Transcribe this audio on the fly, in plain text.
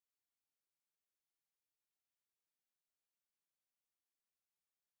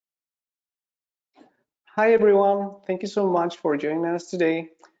Hi everyone, thank you so much for joining us today.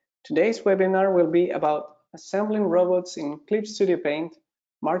 Today's webinar will be about assembling robots in Clip Studio Paint,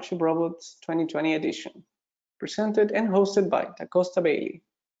 March of Robots 2020 edition, presented and hosted by DaCosta Bayley.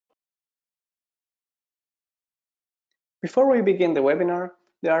 Before we begin the webinar,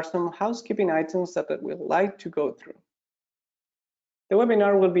 there are some housekeeping items that we'd like to go through. The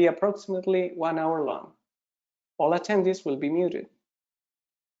webinar will be approximately 1 hour long. All attendees will be muted.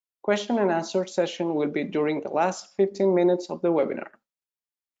 Question and answer session will be during the last 15 minutes of the webinar.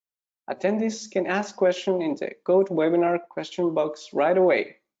 Attendees can ask questions in the GoToWebinar question box right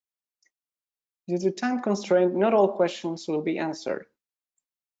away. Due to time constraint, not all questions will be answered.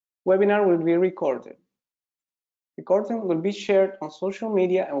 Webinar will be recorded. Recording will be shared on social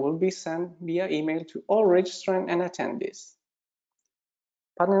media and will be sent via email to all registrants and attendees.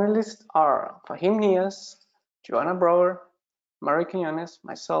 Panelists are Fahim Nias, Joanna Brower, Mary Quinones,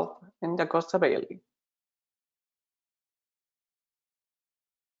 myself, and DaCosta Bayley.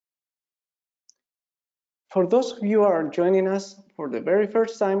 For those of you who are joining us for the very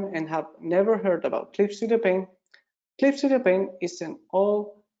first time and have never heard about Clip Studio Paint is an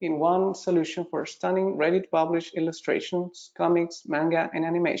all-in-one solution for stunning, ready-to-publish illustrations, comics, manga, and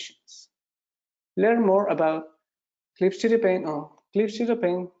animations. Learn more about Clip Studio Paint on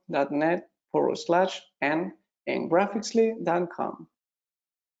clipstudiopaint.net/n and Graphixly.com.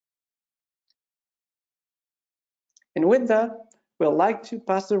 And with that, we'd like to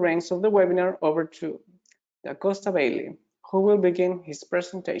pass the reins of the webinar over to DaCosta Bayley, who will begin his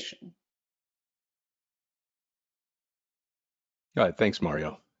presentation. All right, thanks,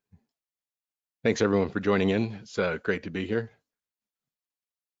 Mario. Thanks everyone for joining in. It's great to be here.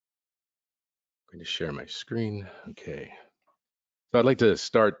 I'm going to share my screen. Okay. So I'd like to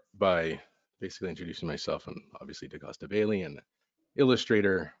start by basically introducing myself. I'm obviously DaCosta Bayley, an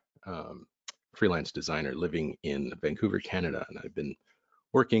illustrator, freelance designer living in Vancouver, Canada, and I've been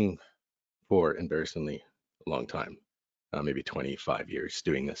working for embarrassingly a long time, maybe 25 years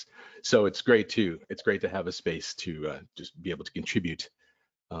doing this. So it's great to have a space to just be able to contribute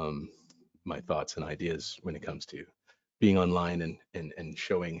my thoughts and ideas when it comes to being online and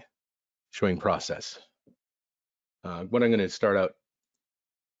showing process. What I'm going to start out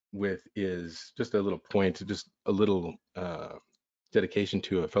with is just a little point, just a little dedication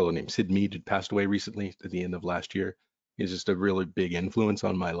to a fellow named Sid Mead, who passed away recently at the end of last year. He's just a really big influence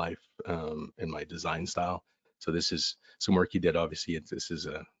on my life and my design style. So this is some work he did. Obviously, this is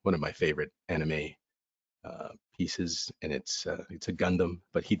one of my favorite anime pieces, and it's a Gundam,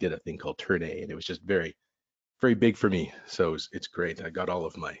 but he did a thing called Turn A, and it was just very, very big for me. So it's great. I got all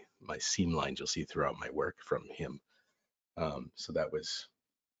of my seam lines you'll see throughout my work from him. So that was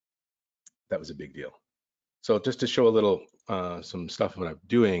a big deal. So just to show a little some stuff what I'm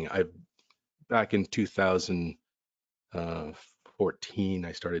doing, back in 2014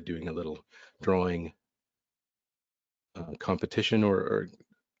 I started doing a little drawing competition or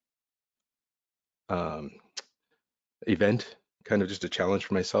event, kind of just a challenge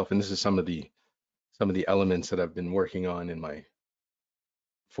for myself. And this is some of the elements that I've been working on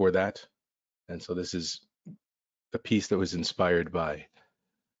for that. And so this is a piece that was inspired by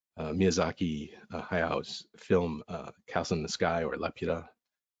Miyazaki Hayao's film Castle in the Sky, or Laputa.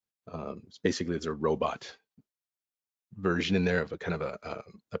 It's basically, there's a robot version in there of a kind of a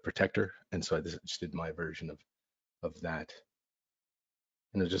protector, and so I just did my version of that.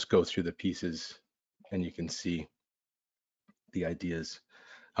 And I'll just go through the pieces, and you can see the ideas.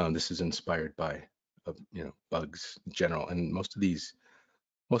 This is inspired by bugs in general, and most of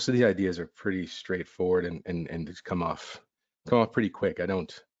the ideas are pretty straightforward and just come off pretty quick. I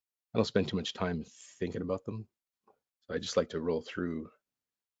don't spend too much time thinking about them. So I just like to roll through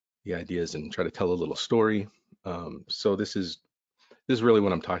the ideas and try to tell a little story. So this is really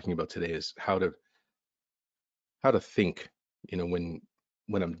what I'm talking about today, is how to think, when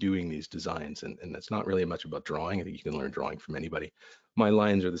I'm doing these designs, and that's not really much about drawing. I think you can learn drawing from anybody. My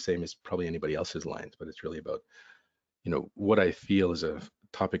lines are the same as probably anybody else's lines, but it's really about, what I feel is a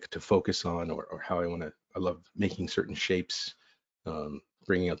topic to focus on, or how I love making certain shapes,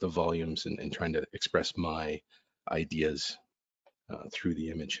 bringing out the volumes and trying to express my ideas through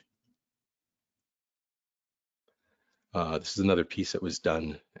the image. This is another piece that was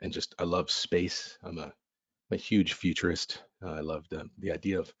done, and just, I love space. I'm a huge futurist. I love the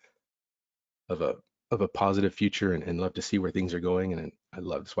idea of a positive future, and love to see where things are going. And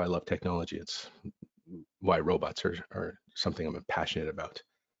that's why I love technology. It's why robots are something I'm passionate about.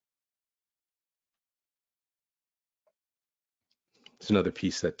 It's another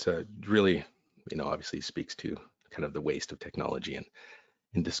piece that really, obviously speaks to kind of the waste of technology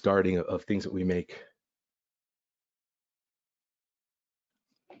and discarding of things that we make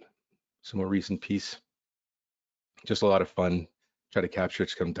It's a more recent piece. Just a lot of fun. Try to capture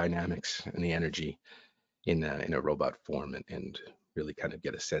some dynamics and the energy in a robot form, and really kind of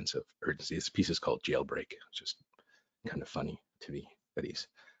get a sense of urgency. This piece is called Jailbreak. It's just kind of funny to me that he's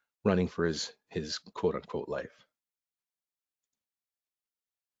running for his quote unquote life.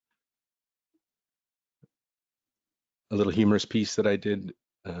 A little humorous piece that I did.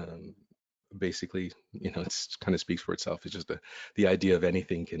 Basically, it's kind of speaks for itself. It's just the idea of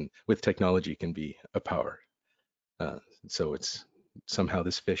anything with technology can be a power. So it's somehow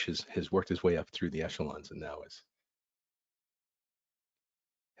this fish has worked his way up through the echelons and now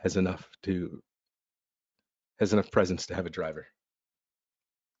has enough presence to have a driver.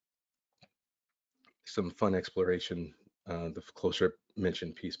 Some fun exploration. The closer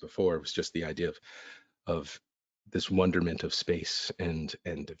mentioned piece before was just the idea of this wonderment of space and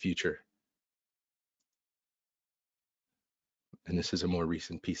the future. And this is a more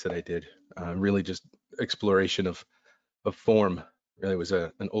recent piece that I did. Really just exploration of form. Really was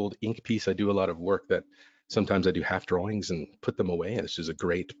an old ink piece. I do a lot of work that sometimes I do half drawings and put them away. And this is a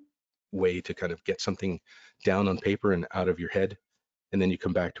great way to kind of get something down on paper and out of your head. And then you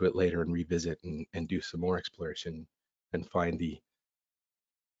come back to it later and revisit and do some more exploration and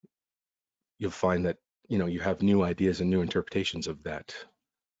you'll find that, you have new ideas and new interpretations of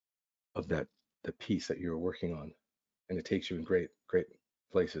the piece that you're working on. And it takes you in great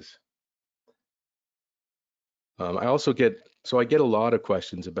places. I get a lot of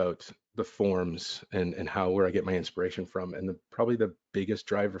questions about the forms and where I get my inspiration from. And probably the biggest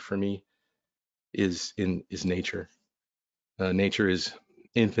driver for me is nature. Nature is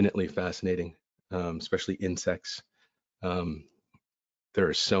infinitely fascinating, especially insects. There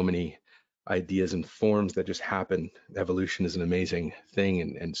are so many ideas and forms that just happen. Evolution is an amazing thing,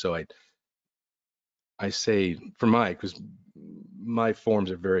 and so I say because my forms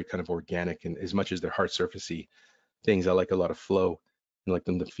are very kind of organic, and as much as they're hard surfacey things, I like a lot of flow and like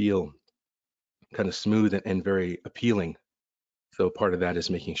them to feel kind of smooth and very appealing. So part of that is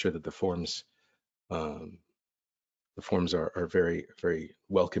making sure that um, the forms are very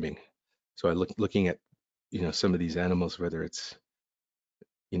welcoming. So I looking at some of these animals, whether it's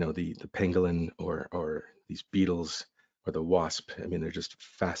the pangolin or these beetles or the wasp. I mean, they're just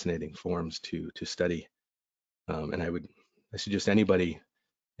fascinating forms to study. And I suggest anybody,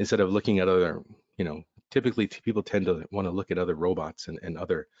 instead of looking at other, typically people tend to want to look at other robots and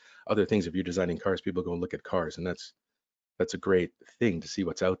other things. If you're designing cars, people go and look at cars, and that's a great thing to see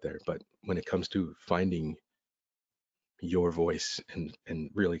what's out there. But when it comes to finding your voice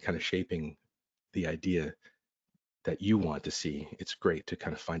and really kind of shaping the idea that you want to see, it's great to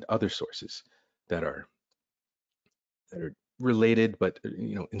kind of find other sources that are related, but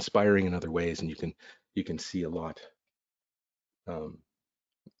inspiring in other ways, and you can see a lot um,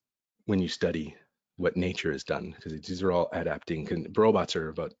 when you study what nature has done, because these are all adapting. Robots are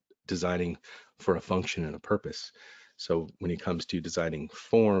about designing for a function and a purpose. So when it comes to designing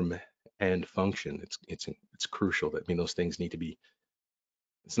form and function, it's crucial that those things need to be.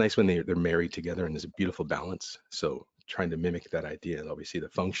 It's nice when they're married together and there's a beautiful balance. So trying to mimic that idea, obviously the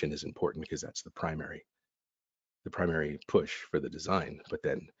function is important because that's the primary push for the design. But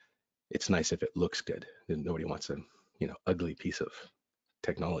then it's nice if it looks good. And nobody wants a ugly piece of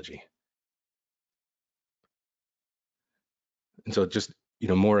technology. And so just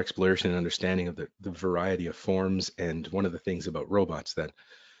more exploration and understanding of the variety of forms. And one of the things about robots that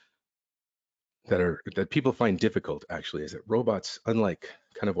people find difficult actually is that robots, unlike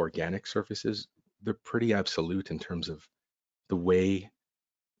kind of organic surfaces, they're pretty absolute in terms of the way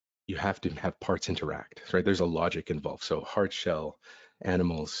you have to have parts interact, right? There's a logic involved. So hard shell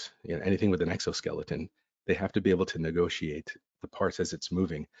animals, anything with an exoskeleton, they have to be able to negotiate the parts as it's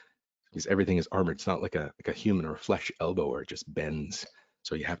moving because everything is armored. It's not like a human or a flesh elbow where it just bends.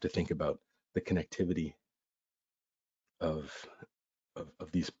 So you have to think about the connectivity of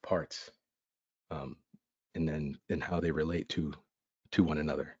these parts, um, and how they relate to one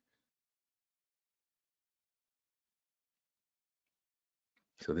another.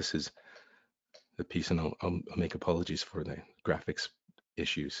 So this is the piece, and I'll make apologies for the graphics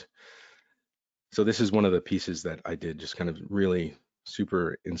issues. So this is one of the pieces that I did, just kind of really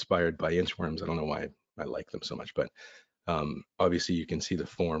super inspired by inchworms. I don't know why I like them so much, but obviously you can see the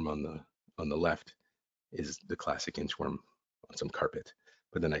form on the left is the classic inchworm on some carpet.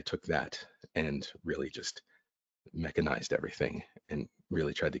 But then I took that and really just mechanized everything and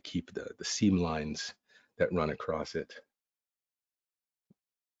really tried to keep the seam lines that run across it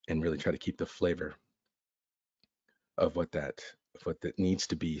and really try to keep the flavor of what that needs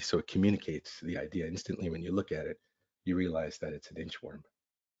to be, so it communicates the idea instantly. When you look at it, you realize that it's an inchworm.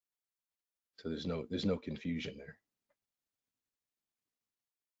 So there's no confusion there.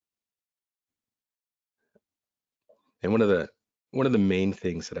 And one of the main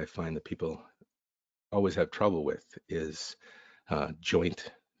things that I find that people always have trouble with is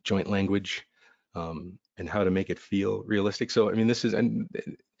joint language, and how to make it feel realistic. So I mean, this is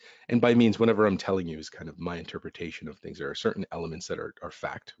and by means, whenever I'm telling you is kind of my interpretation of things. There are certain elements that are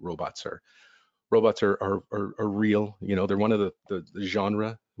fact. Robots are real. You know, they're one of the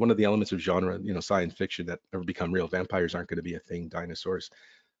genre, one of the elements of genre. You know, science fiction that have become real. Vampires aren't going to be a thing. Dinosaurs,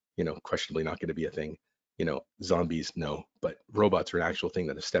 you know, questionably not going to be a thing. You know, zombies, no, but robots are an actual thing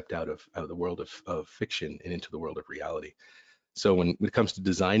that have stepped out of the world of fiction and into the world of reality. So when it comes to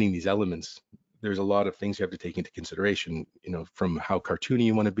designing these elements, there's a lot of things you have to take into consideration, you know, from how cartoony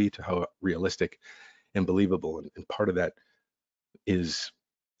you want to be to how realistic and believable. And part of that is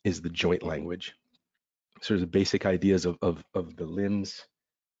the joint language. So there's the basic ideas of the limbs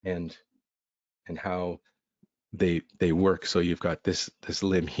and how they work. So you've got this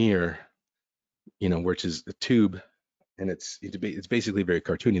limb here, you know, which is the tube, and it's basically very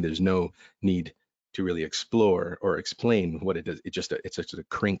cartoony. There's no need to really explore or explain what it does. It's just a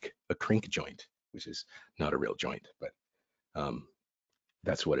crink joint, which is not a real joint, but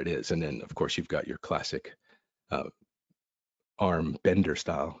that's what it is. And then of course you've got your classic uh, arm bender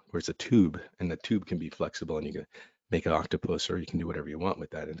style, where it's a tube, and the tube can be flexible, and you can make an octopus, or you can do whatever you want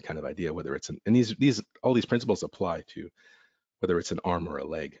with that, and kind of idea whether it's and these all these principles apply to whether it's an arm or a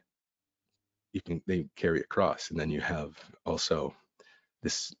leg. They carry across, and then you have also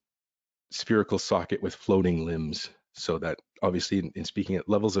this spherical socket with floating limbs, so that obviously in speaking at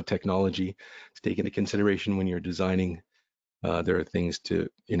levels of technology to take into consideration when you're designing, there are things to,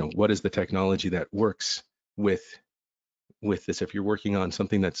 you know, what is the technology that works with this. If you're working on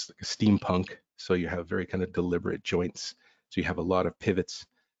something that's like steampunk, so you have very kind of deliberate joints, so you have a lot of pivots,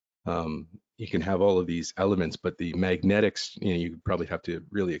 you can have all of these elements, but the magnetics, you know, you probably have to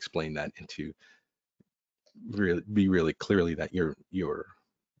really explain that into really clearly that your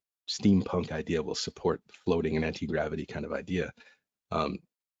steampunk idea will support floating and anti-gravity kind of idea. Um,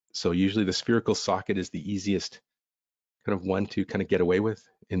 so usually the spherical socket is the easiest kind of one to kind of get away with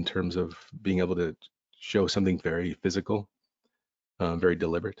in terms of being able to show something very physical, very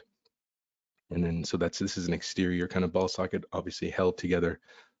deliberate. And then so this is an exterior kind of ball socket, obviously held together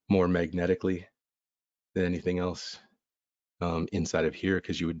more magnetically than anything else inside of here,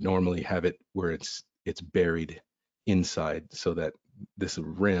 because you would normally have it where it's buried inside, so that this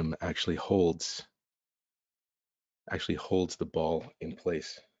rim actually holds the ball in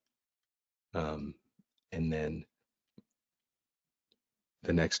place. And then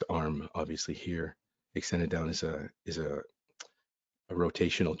the next arm, obviously here, extended down is a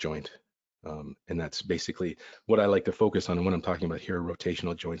rotational joint. And that's basically what I like to focus on. And what I'm talking about here are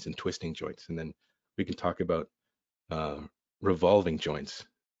rotational joints and twisting joints. And then we can talk about uh, revolving joints.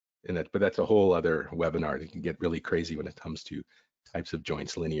 But that's a whole other webinar. It can get really crazy when it comes to types of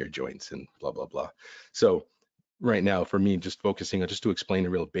joints, linear joints, and blah, blah, blah. So right now, for me, just focusing on just to explain a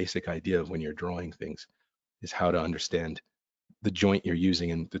real basic idea of when you're drawing things is how to understand the joint you're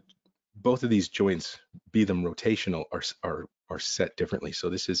using. And both of these joints, be them rotational, are set differently. So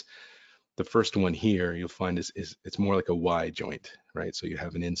this is the first one here. You'll find is it's more like a Y joint, right? So you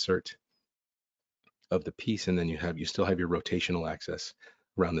have an insert of the piece, and then you still have your rotational axis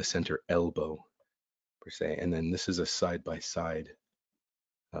around the center elbow per se. And then this is a side by side.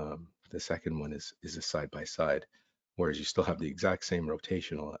 The second one is a side by side, whereas you still have the exact same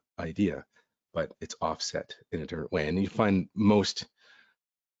rotational idea, but it's offset in a different way. And you find most,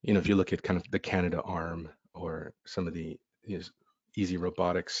 you know, if you look at kind of the Canada arm or some of the, you know, easy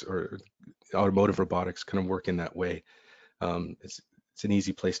robotics or automotive robotics kind of work in that way. It's an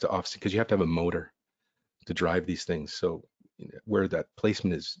easy place to offset because you have to have a motor to drive these things. So you know, where that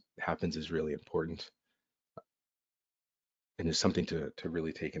placement happens is really important, and is something to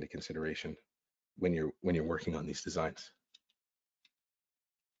really take into consideration when you're working on these designs.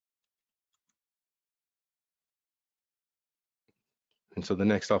 And so the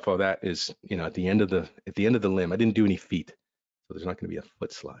next off of that is, you know, at the end of the limb, I didn't do any feet, so there's not going to be a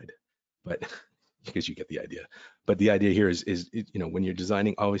foot slide, but because you get the idea. But the idea here is you know, when you're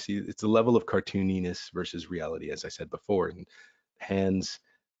designing, obviously it's a level of cartooniness versus reality, as I said before, and hands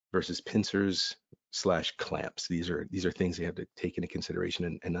versus pincers / clamps. These are things you have to take into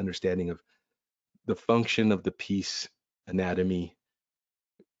consideration, and understanding of the function of the piece anatomy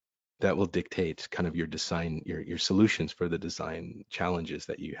that will dictate kind of your design, your solutions for the design challenges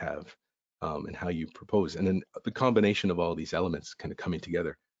that you have, and how you propose. And then the combination of all these elements kind of coming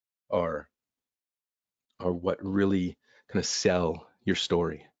together are what really kind of sell your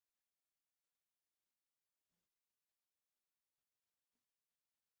story.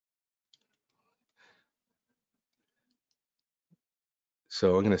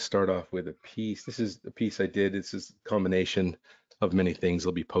 So I'm going to start off with a piece. This is a piece I did. This is a combination of many things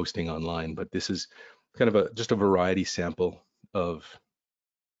I'll be posting online, but this is kind of just a variety sample of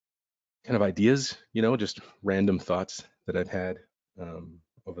kind of ideas, just random thoughts that I've had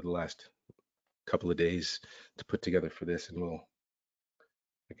over the last couple of days to put together for this, and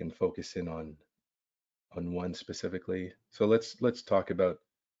I can focus in on one specifically. So let's talk about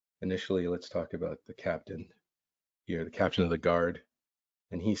initially. Let's talk about the captain here, the captain of the guard,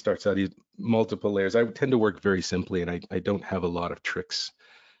 and he starts out. He's multiple layers. I tend to work very simply, and I don't have a lot of tricks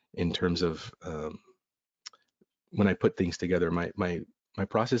in terms of when I put things together. My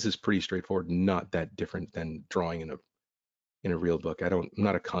process is pretty straightforward, not that different than drawing in a real book. I'm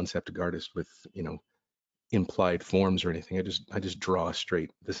not a concept artist with implied forms or anything. I just draw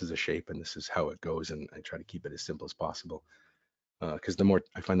straight. This is a shape and this is how it goes, and I try to keep it as simple as possible. Because the more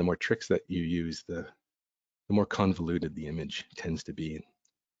I find, the more tricks that you use, the more convoluted the image tends to be,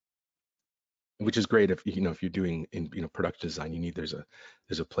 which is great if if you're doing in product design. There's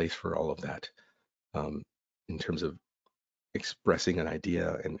a place for all of that in terms of expressing an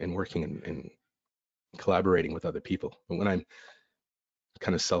idea and working and collaborating with other people. But when I'm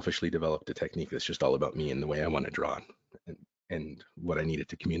kind of selfishly developed a technique that's just all about me and the way I want to draw and what I needed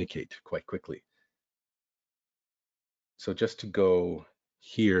to communicate quite quickly. So just to go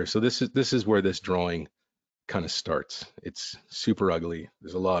here, so this is where this drawing kind of starts. It's super ugly.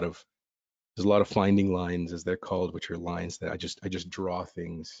 There's a lot of finding lines, as they're called, which are lines that I just draw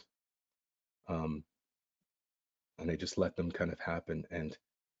things, and I just let them kind of happen. And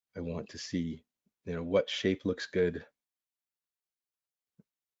I want to see, what shape looks good.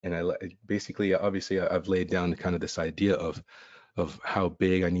 And basically, obviously, I've laid down kind of this idea of how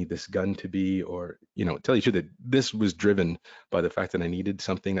big I need this gun to be, or tell you that this was driven by the fact that I needed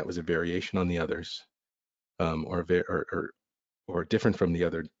something that was a variation on the others, or different from the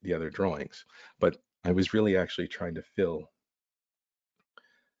other drawings. But I was really actually trying to fill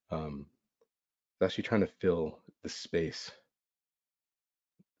um, the space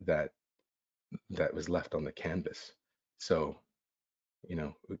that was left on the canvas. So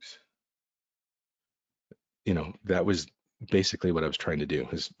oops, that was basically what I was trying to do,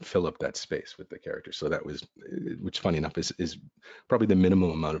 is fill up that space with the character. So that was, which funny enough is probably the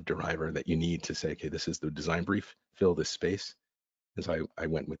minimum amount of deriver that you need to say, okay, this is the design brief, fill this space. And so I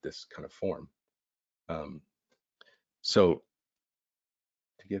went with this kind of form. So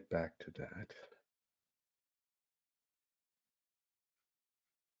to get back to that,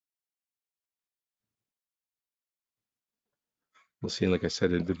 we'll see. Like I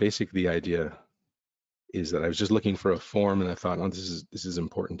said, the idea is that I was just looking for a form, and I thought, oh, this is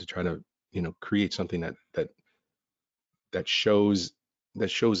important to try to create something that shows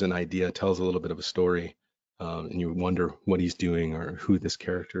an idea, tells a little bit of a story, and you wonder what he's doing or who this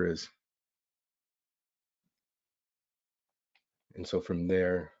character is. And so from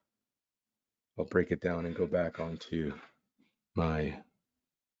there, I'll break it down and go back onto my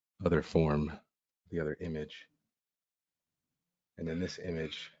other form, the other image. And then this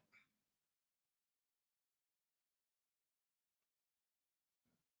image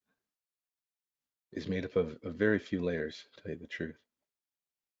is made up of very few layers, to tell you the truth.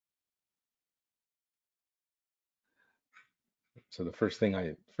 So the first thing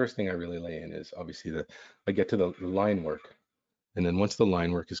I really lay in is obviously I get to the line work. And then once the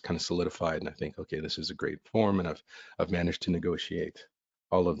line work is kind of solidified, and I think, okay, this is a great form, and I've managed to negotiate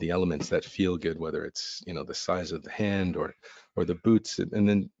all of the elements that feel good, whether it's the size of the hand or the boots, and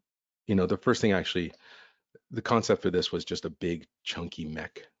then the first thing actually, the concept for this was just a big chunky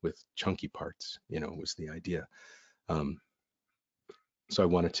mech with chunky parts, was the idea. So I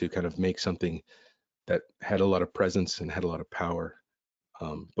wanted to kind of make something that had a lot of presence and had a lot of power,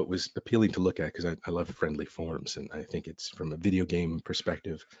 but was appealing to look at because I love friendly forms, and I think it's from a video game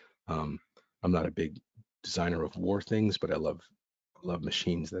perspective. I'm not a big designer of war things, but I love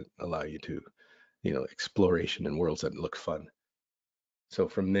machines that allow you to, exploration and worlds that look fun. So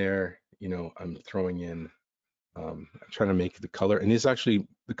from there, I'm throwing in, I'm trying to make the color, and the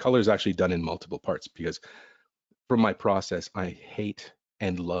color is actually done in multiple parts, because from my process, I hate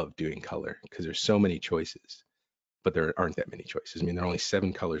and love doing color because there's so many choices, but there aren't that many choices. I mean, there are only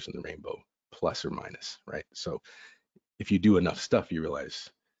 7 colors in the rainbow, plus or minus, right? So if you do enough stuff, you realize,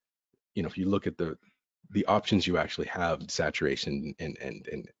 if you look at the options you actually have, saturation and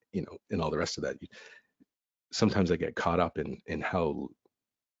and all the rest of that, sometimes I get caught up in how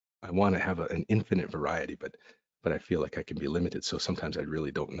I want to have an infinite variety, but I feel like I can be limited. So sometimes I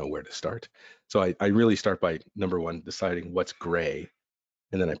really don't know where to start. So I really start by, number one, deciding what's gray,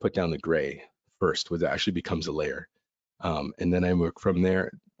 and then I put down the gray first, which actually becomes a layer. And then I work from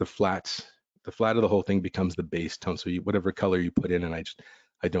there. The flat of the whole thing becomes the base tone. So whatever color you put in, and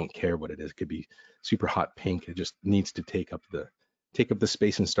I don't care what it is. It could be super hot pink. It just needs to take up the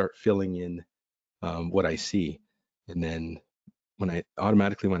space and start filling in what I see. And then when I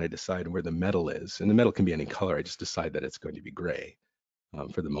decide where the metal is, and the metal can be any color, I just decide that it's going to be gray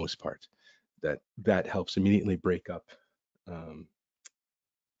for the most part. That helps immediately um,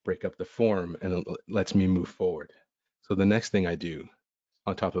 break up the form, and it lets me move forward. So the next thing I do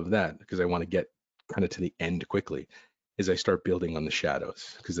on top of that, because I want to get kind of to the end quickly, is I start building on the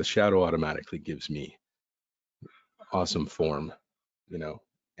shadows, because the shadow automatically gives me awesome form,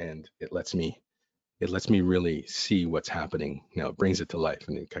 and it lets me really see what's happening. It brings it to life,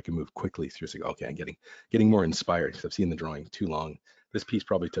 and I can move quickly through. It's like, okay, I'm getting more inspired because I've seen the drawing too long. This piece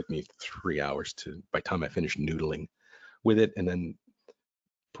probably took me 3 hours by the time I finished noodling with it, and then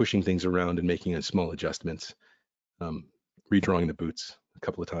pushing things around and making small adjustments, redrawing the boots a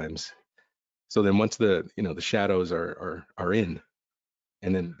couple of times. So then once the shadows are in,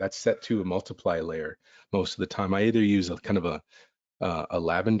 and then that's set to a multiply layer. Most of the time, I either use a kind of a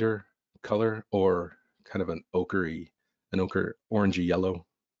lavender color or kind of an ochre orangey yellow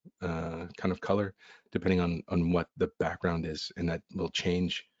kind of color, depending on what the background is, and that will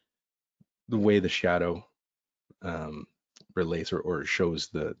change the way the shadow relates or shows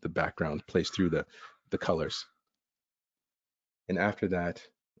the background, plays through the colors. And after that,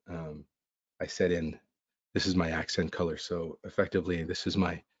 I set in, this is my accent color. So effectively, this is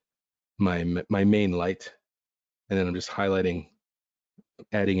my main light, and then I'm just highlighting,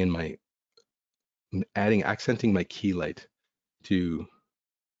 accenting my key light to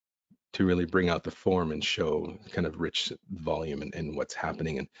really bring out the form and show kind of rich volume and what's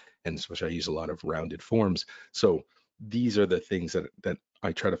happening, and especially I use a lot of rounded forms. So these are the things that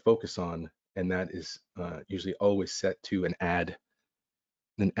I try to focus on, and that is usually always set to an add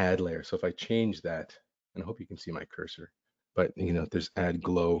layer. So if I change that, and I hope you can see my cursor, but there's add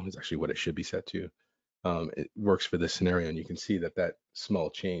glow is actually what it should be set to. It works for this scenario, and you can see that small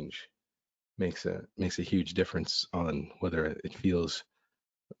change makes a huge difference on whether it feels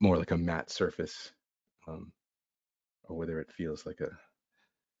more like a matte surface, or whether it feels like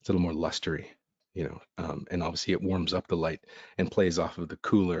it's a little more lustery, and obviously it warms up the light and plays off of the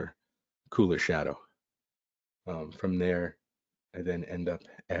cooler shadow. From there, I then end up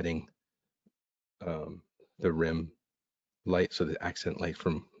adding the rim light, so the accent light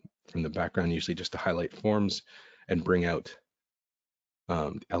from the background, usually just to highlight forms and bring out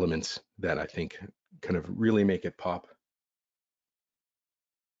elements that I think kind of really make it pop.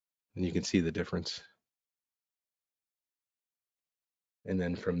 And you can see the difference. And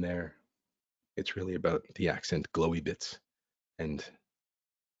then from there, it's really about the accent glowy bits. And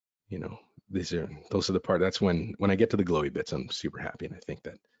those are the part. That's when I get to the glowy bits, I'm super happy, and I think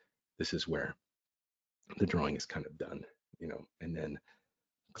that this is where the drawing is kind of done. And then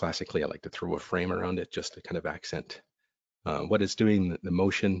classically, I like to throw a frame around it just to kind of accent what it's doing, the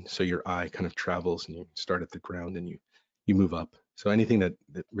motion. So your eye kind of travels, and you start at the ground and you move up. So anything that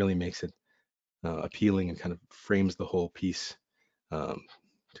really makes it appealing and kind of frames the whole piece, to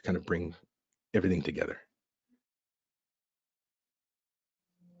kind of bring everything together.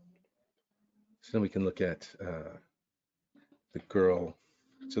 So then we can look at the girl.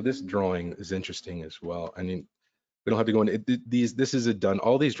 So this drawing is interesting as well. I mean, we don't have to go into these. This is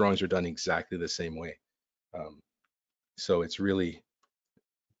all these drawings are done exactly the same way. So it's really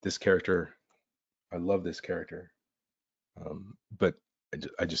this character. I love this character, but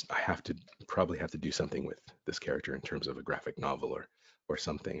I probably have to do something with this character in terms of a graphic novel or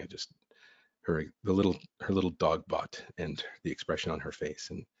something. Her little dog bot and the expression on her face,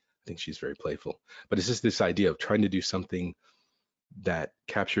 and I think she's very playful. But it's just this idea of trying to do something that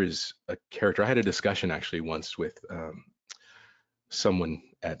captures a character. I had a discussion actually once with someone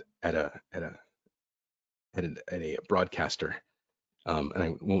at a broadcaster, and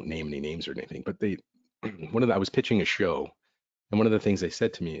I won't name any names or anything, but I was pitching a show, and one of the things they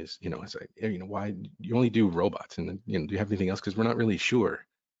said to me is, it's like, hey, why you only do robots, and do you have anything else? Because we're not really sure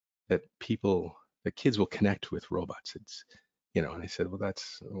that kids will connect with robots. It's, and I said, well,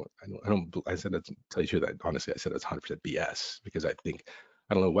 I said, to tell you the truth, honestly, I said it's 100% BS, because I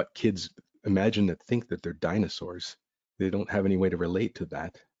don't know what kids imagine that think that they're dinosaurs. They don't have any way to relate to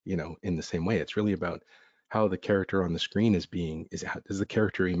that, in the same way. It's really about how the character on the screen how does the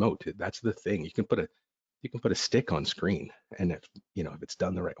character emote? That's the thing. You can put a stick on screen, and if it's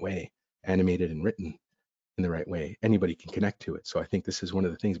done the right way, animated and written in the right way, anybody can connect to it. So I think this is one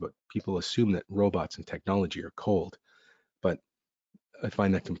of the things, but people assume that robots and technology are cold, but I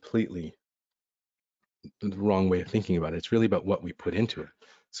find that completely the wrong way of thinking about it. It's really about what we put into it.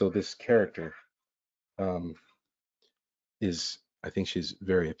 So this character um, I think she's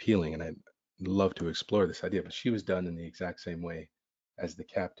very appealing, and I'd love to explore this idea. But she was done in the exact same way as the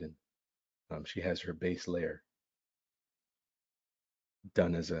captain. She has her base layer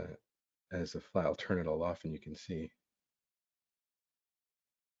done as a flat. I'll turn it all off, and you can see.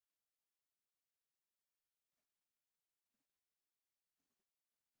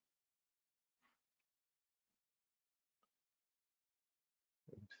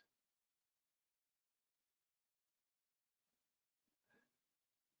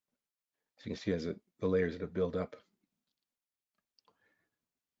 So you can see as the layers that have built up,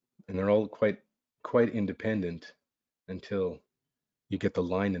 and they're all quite independent until you get the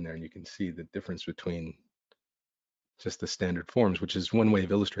line in there, and you can see the difference between just the standard forms, which is one way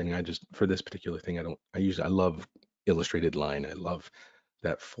of illustrating. I just, for this particular thing, I love illustrated line. I love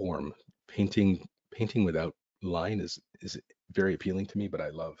that form. Painting without line is very appealing to me, but I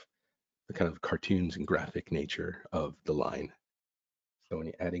love the kind of cartoons and graphic nature of the line. So when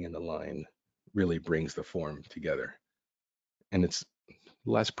you're adding in the line, really brings the form together, and it's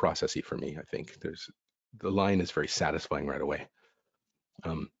less processy for me. I think the line is very satisfying right away.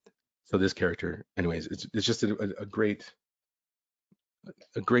 Um, so this character, anyways, it's just a great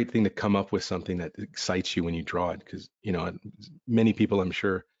thing to come up with something that excites you when you draw it, because many people, I'm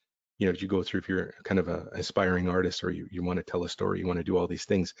sure, as you go through, if you're kind of a aspiring artist, or you want to tell a story, you want to do all these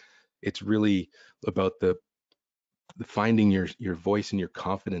things, it's really about the finding your voice and your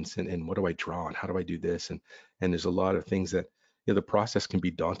confidence, and what do I draw and how do I do this, and there's a lot of things that the process can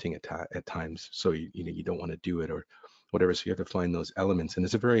be daunting at times, so you don't want to do it or whatever, so you have to find those elements, and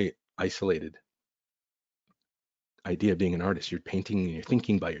it's a very isolated idea of being an artist. You're painting and you're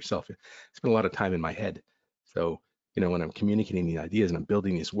thinking by yourself. I spend a lot of time in my head. So, when I'm communicating the ideas and I'm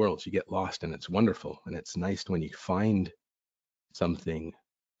building these worlds, you get lost, and it's wonderful. And it's nice when you find something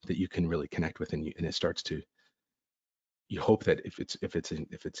that you can really connect with, and it starts to, you hope that if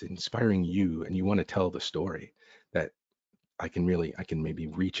it's inspiring you and you want to tell the story, that I can maybe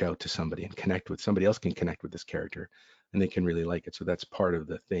reach out to somebody and connect with somebody else, can connect with this character, and they can really like it. So that's part of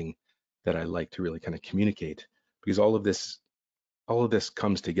the thing that I like to really kind of communicate, because all of this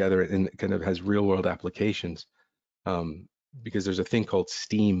comes together and kind of has real world applications, um, because there's a thing called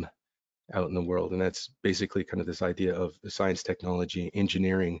STEAM out in the world, and that's basically kind of this idea of science, technology,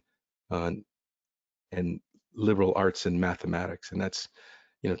 engineering, uh, and liberal arts and mathematics, and that's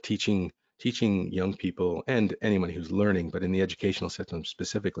teaching young people and anyone who's learning, but in the educational system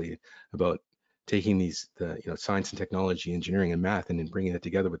specifically, about taking the science and technology, engineering and math, and then bringing it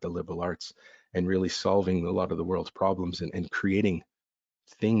together with the liberal arts, and really solving a lot of the world's problems, and creating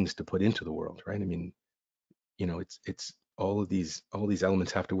things to put into the world, right? I mean, it's all these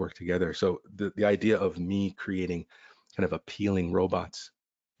elements have to work together. So the idea of me creating kind of appealing robots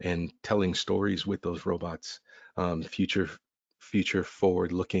and telling stories with those robots, future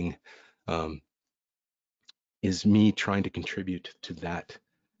forward looking, um, is me trying to contribute to that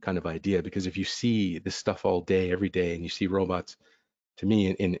kind of idea. Because if you see this stuff all day, every day, and you see robots, to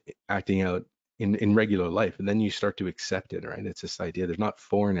me, in acting out in regular life, and then you start to accept it, right? It's this idea they're not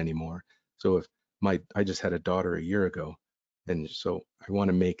foreign anymore. So if I just had a daughter a year ago, and so I want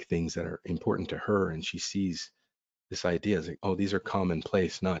to make things that are important to her, and she sees this idea as like, oh, these are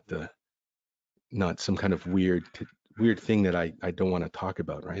commonplace, not some kind of weird thing that I don't want to talk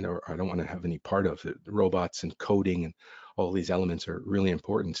about, right? Or I don't want to have any part of it. Robots and coding and all these elements are really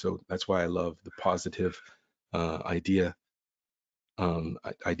important. So that's why I love the positive ideas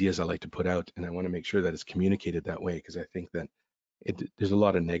I like to put out, and I want to make sure that it's communicated that way, because I think that there's a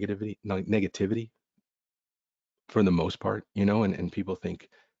lot of negativity for the most part, and people think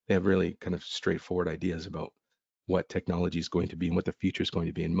they have really kind of straightforward ideas about what technology is going to be and what the future is going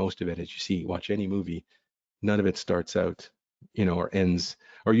to be. And most of it, as you see, watch any movie, none of it starts out, or ends,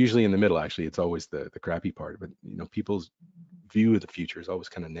 or usually in the middle. Actually, it's always the crappy part. But people's view of the future is always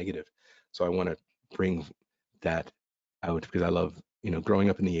kind of negative. So I want to bring that out, because I love, growing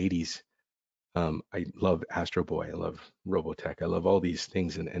up in the 80s. I love Astro Boy. I love Robotech. I love all these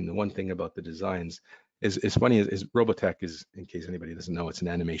things. And the one thing about the designs is funny is Robotech is, in case anybody doesn't know, it's an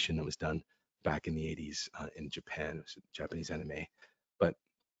animation that was done back in the 80s, in Japan. It was a Japanese anime, but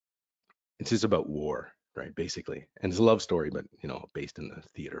it's just about war, right? Basically, and it's a love story, but based in the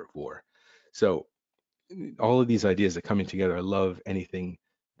theater of war. So all of these ideas that coming together, I love anything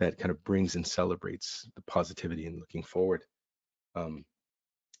that kind of brings and celebrates the positivity and looking forward. Um,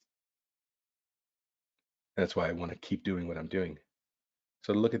 that's why I want to keep doing what I'm doing.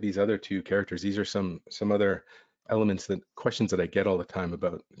 So to look at these other two characters, these are some other questions that I get all the time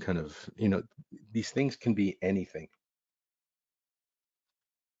about kind of, these things can be anything.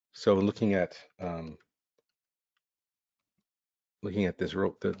 So looking at this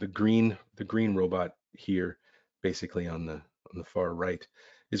the green robot here, basically on the far right,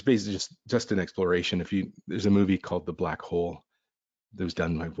 is basically just an exploration. There's a movie called The Black Hole that was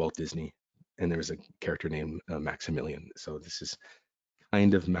done by Walt Disney, and there was a character named Maximilian. So this is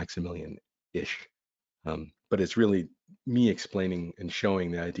kind of Maximilian-ish, but it's really me explaining and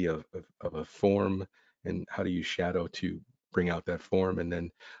showing the idea of a form and how to use shadow to bring out that form, and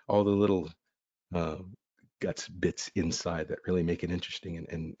then all the little uh, guts bits inside that really make it interesting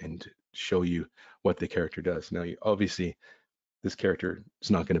and show you what the character does. Now, obviously, this character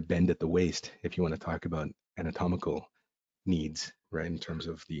is not going to bend at the waist if you want to talk about anatomical needs, right, in terms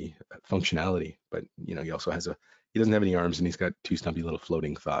of the functionality. But he doesn't have any arms, and he's got two stumpy little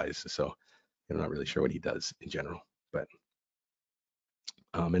floating thighs. So I'm not really sure what he does in general. But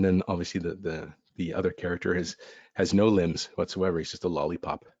and then obviously the other character has no limbs whatsoever. He's just a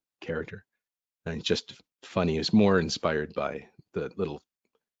lollipop character, and it's just funny. It's more inspired by the little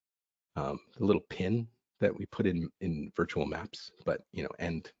pin that we put in virtual maps, but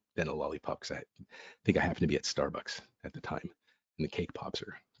and then a lollipop, because I think I happened to be at Starbucks at the time, and the cake pops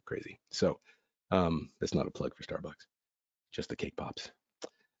are crazy. So that's not a plug for Starbucks, just the cake pops.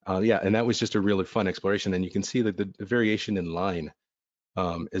 Yeah, and that was just a really fun exploration, and you can see that the variation in line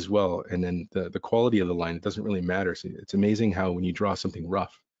as well, and then the quality of the line, it doesn't really matter. So it's amazing how when you draw something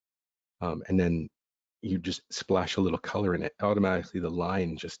rough, and then you just splash a little color in it, automatically the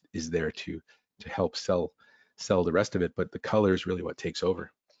line just is there to help sell the rest of it, but the color is really what takes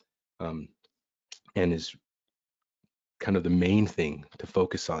over, and is kind of the main thing to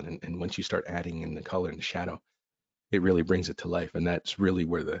focus on. And once you start adding in the color and the shadow, it really brings it to life, and that's really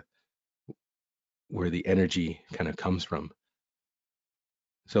where the energy kind of comes from.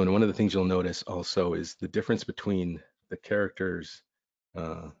 So, and one of the things you'll notice also is the difference between the characters,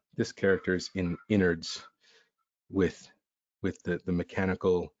 this character's in innards with the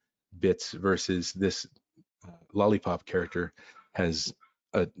mechanical bits, versus this lollipop character has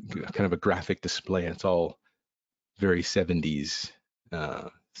a kind of a graphic display, and it's all very 70s,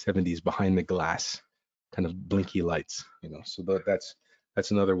 70s behind the glass, kind of blinky lights, So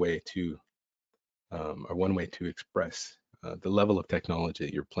that's another way to, or one way to express the level of technology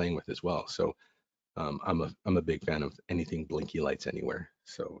that you're playing with as well. So I'm a big fan of anything blinky lights anywhere.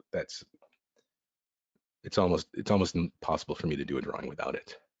 So it's almost impossible for me to do a drawing without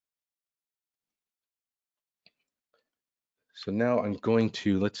it. So now I'm going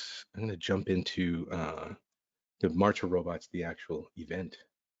to jump into the March of Robots. The actual event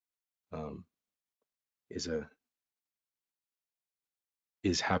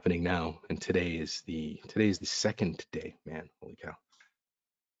is happening now, and today is the second day. Man, holy cow!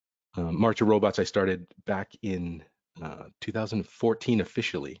 March of Robots I started back in 2014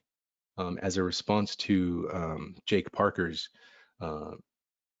 officially, as a response to Jake Parker's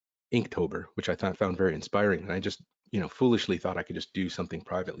Inktober, which I found very inspiring, and I just foolishly thought I could just do something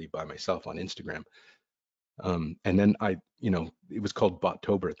privately by myself on Instagram. And then it was called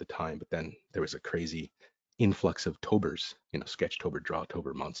Bottober at the time, but then there was a crazy influx of Tobers, Sketchtober,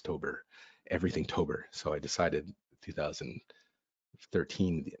 Drawtober, Monstober, everything Tober. So I decided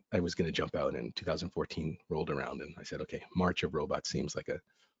 2013 I was going to jump out, and 2014 rolled around, and I said, okay, March of Robots seems like a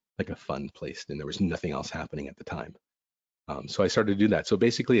fun place, and there was nothing else happening at the time. So I started to do that. So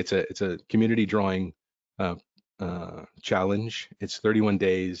basically, it's a community drawing challenge. It's 31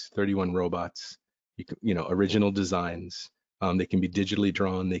 days, 31 robots. Original designs. They can be digitally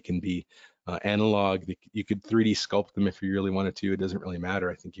drawn. They can be analog. You could 3D sculpt them if you really wanted to. It doesn't really matter.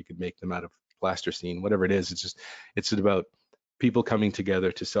 I think you could make them out of plasticine, whatever it is. It's about people coming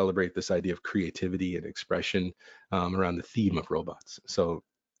together to celebrate this idea of creativity and expression around the theme of robots. So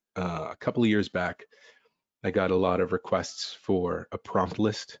a couple of years back, I got a lot of requests for a prompt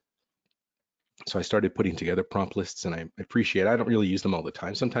list. So I started putting together prompt lists, and I don't really use them all the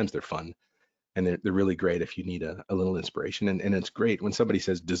time. Sometimes they're fun, and they're really great if you need a little inspiration. And it's great when somebody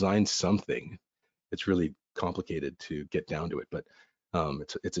says design something. It's really complicated to get down to it, but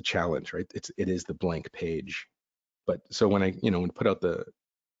it's a challenge, right? It is the blank page. But so when I put out the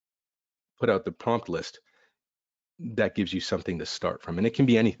prompt list, that gives you something to start from, and it can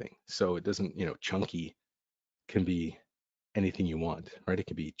be anything. So it doesn't, chunky can be anything you want, right? It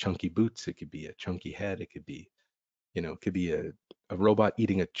could be chunky boots, it could be a chunky head, it could be, a robot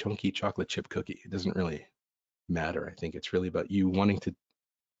eating a chunky chocolate chip cookie. It doesn't really matter. I think it's really about you wanting to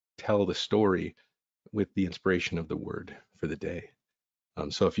tell the story with the inspiration of the word for the day.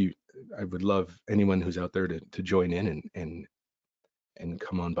 So I would love anyone who's out there to join in and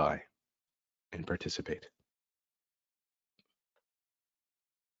come on by and participate.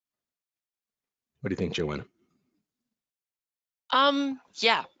 What do you think, Joanna?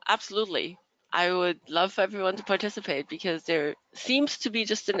 Yeah, absolutely. I would love for everyone to participate because there seems to be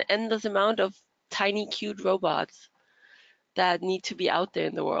just an endless amount of tiny, cute robots that need to be out there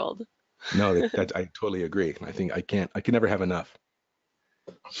in the world. No, that I totally agree. I think I can never have enough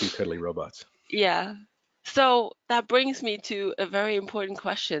cute cuddly robots. Yeah. So that brings me to a very important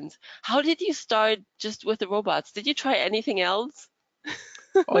question. How did you start just with the robots? Did you try anything else?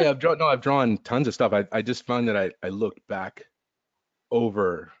 Oh yeah, I've drawn tons of stuff. I just found that I looked back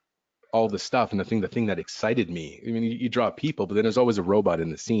over all the stuff, and the thing that excited me. I mean, you draw people, but then there's always a robot in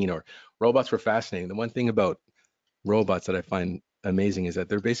the scene, or robots were fascinating. The one thing about robots that I find amazing is that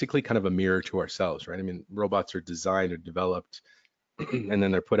they're basically kind of a mirror to ourselves, right? I mean, robots are designed or developed and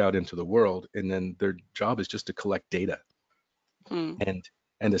then they're put out into the world, and then their job is just to collect data Hmm.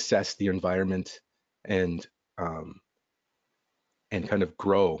 and assess the environment and um, and kind of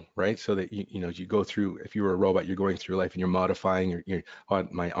grow, right? So that you go through. If you were a robot, you're going through life and you're modifying. Oh,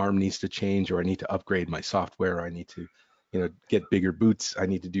 my arm needs to change, or I need to upgrade my software, or I need to, get bigger boots. I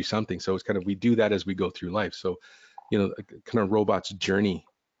need to do something. So it's kind of we do that as we go through life. So, kind of robot's journey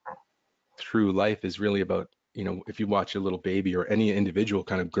through life is really about, if you watch a little baby or any individual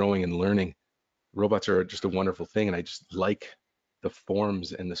kind of growing and learning, robots are just a wonderful thing. And I just like the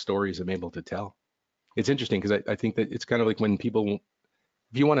forms and the stories I'm able to tell. It's interesting because I think that it's kind of like when people,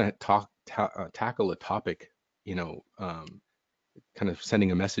 if you want to tackle a topic, you know, um, kind of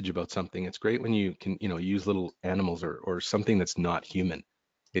sending a message about something, it's great when you can, use little animals or something that's not human.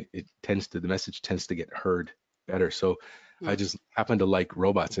 The message tends to get heard better. So I Hmm. just happen to like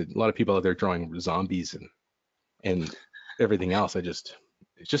robots. A lot of people out there drawing zombies and everything else. It's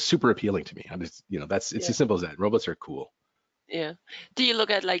just super appealing to me. It's Yeah. as simple as that. Robots are cool. Yeah. Do you look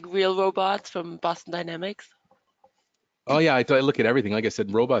at like real robots from Boston Dynamics? Oh yeah, I look at everything. Like I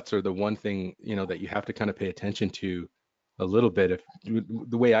said, robots are the one thing, that you have to kind of pay attention to a little bit. If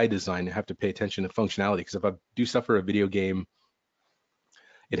the way I design, I have to pay attention to functionality because if I do stuff for a video game,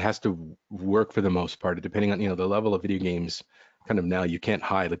 it has to work for the most part, depending on, the level of video games. Kind of now you can't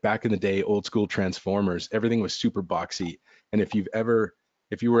hide. Like back in the day, old school Transformers, everything was super boxy. And if you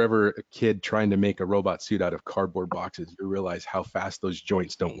were ever a kid trying to make a robot suit out of cardboard boxes, you realize how fast those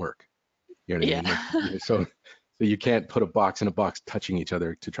joints don't work. You know what I Yeah. mean? Like, so you can't put a box and a box touching each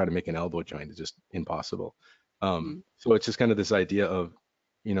other to try to make an elbow joint. It's just impossible. Mm. So it's just kind of this idea of,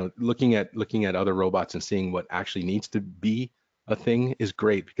 looking at other robots and seeing what actually needs to be a thing is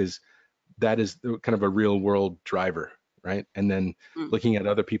great because that is kind of a real world driver, right? And then Mm. looking at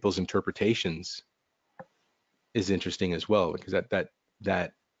other people's interpretations is interesting as well because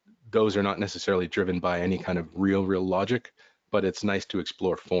that those are not necessarily driven by any kind of real logic, but it's nice to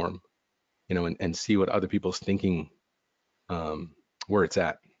explore form, and see what other people's thinking, um, where it's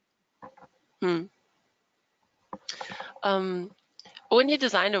at. Mm. Um, when you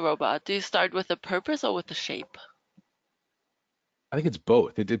design a robot, do you start with a purpose or with the shape? I think it's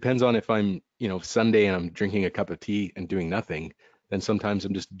both. It depends on if I'm, Sunday and I'm drinking a cup of tea and doing nothing, then sometimes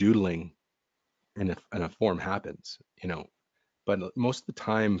I'm just doodling and a form happens, But most of the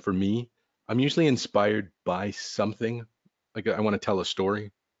time for me, I'm usually inspired by something. Like I want to tell a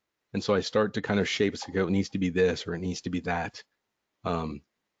story. And so I start to kind of shape it. It needs to be this or it needs to be that. Um,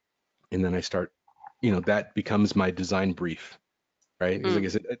 and then I start, that becomes my design brief, right?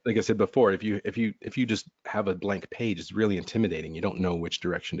 Because Mm. like I said before, if you just have a blank page, it's really intimidating. You don't know which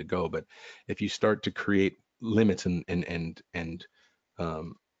direction to go. But if you start to create limits um,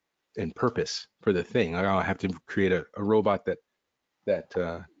 and purpose for the thing, I have to create a robot that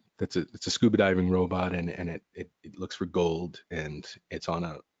that's it's a scuba diving robot and it looks for gold and it's on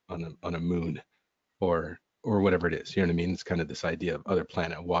a moon or whatever it is. You know what I mean? It's kind of this idea of other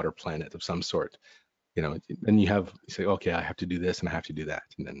planet, a water planet of some sort. Then you say, okay, I have to do this and I have to do that.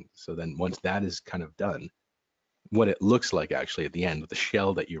 And then once that is kind of done, what it looks like actually at the end with the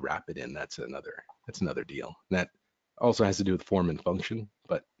shell that you wrap it in, that's another deal. And that also has to do with form and function,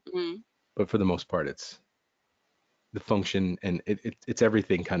 Mm. but for the most part, it's the function and it's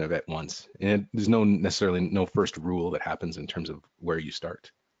everything kind of at once. And there's necessarily no first rule that happens in terms of where you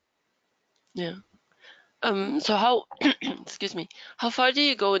start. Yeah. So how, excuse me, how far do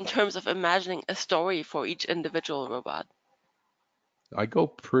you go in terms of imagining a story for each individual robot? I go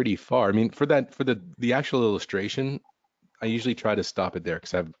pretty far. I mean, for the actual illustration, I usually try to stop it there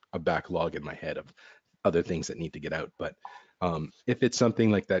because I have a backlog in my head of other things that need to get out. But if it's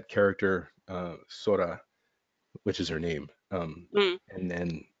something like that character, Sora, which is her name, Mm. and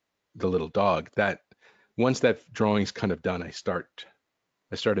then the little dog. That once that drawing's kind of done, I start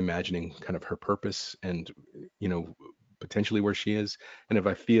imagining kind of her purpose and, you know, potentially where she is. And if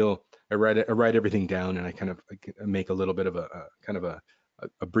I feel, I write everything down, and I kind of make a little bit of a kind of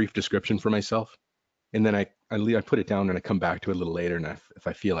a brief description for myself. And then I put it down, and I come back to it a little later. And if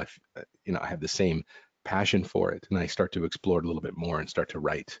I feel you know, I have the same passion for it, and I start to explore it a little bit more and start to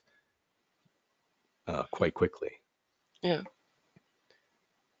write quite quickly. Yeah.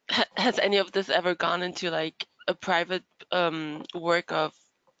 Has any of this ever gone into like a private work of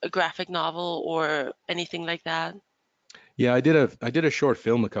a graphic novel or anything like that? Yeah, I did a short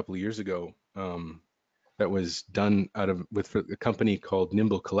film a couple of years ago, that was done with a company called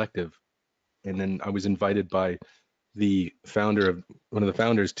Nimble Collective, and then I was invited by one of the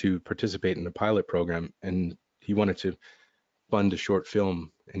founders to participate in the pilot program, and he wanted to fund a short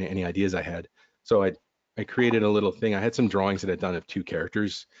film and any ideas I had. So I created a little thing. I had some drawings that I'd done of two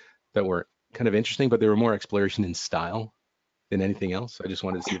characters that were kind of interesting, but they were more exploration in style than anything else. I just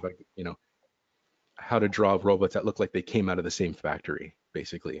wanted to see if I could, you know, how to draw robots that look like they came out of the same factory,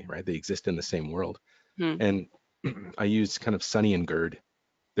 basically, right? They exist in the same world. Hmm. And I used kind of Sonny and Gerd.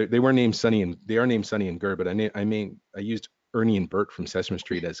 They were named Sonny, and they are named Sonny and Gerd, but I used Ernie and Bert from Sesame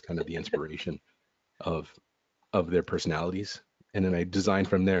Street as kind of the inspiration of their personalities, and then I designed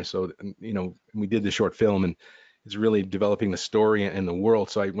from there. So, you know, we did the short film, and it's really developing the story and the world.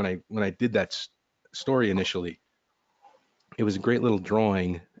 So when I did that story initially, it was a great little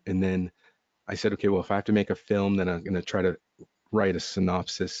drawing, and then I said, okay, well, if I have to make a film, then I'm going to try to write a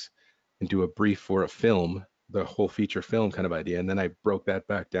synopsis and do a brief for a film, the whole feature film kind of idea. And then I broke that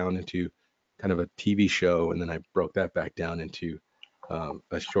back down into kind of a TV show. And then I broke that back down into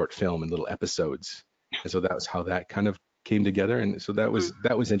a short film and little episodes. And so that was how that kind of came together. And so that was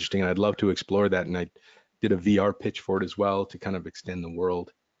interesting. And I'd love to explore that. And I did a VR pitch for it as well to kind of extend the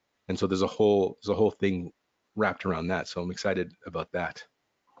world. And so there's a whole thing wrapped around that. So I'm excited about that.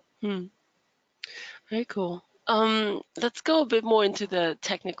 Hmm. Very cool. Let's go a bit more into the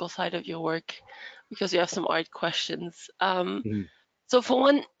technical side of your work because you have some art questions. Mhm. So for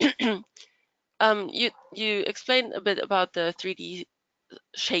one, you explained a bit about the 3D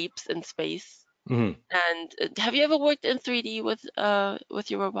shapes in space. Mhm. And have you ever worked in 3D with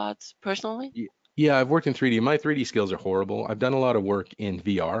your robots personally? Yeah, I've worked in 3D. My 3D skills are horrible. I've done a lot of work in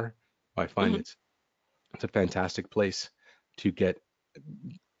VR. I find Hmm. it's a fantastic place to get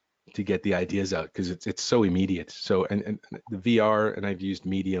the ideas out because it's so immediate. So and the VR, and I've used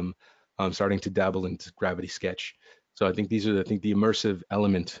Medium. I'm starting to dabble into Gravity Sketch. So I think I think the immersive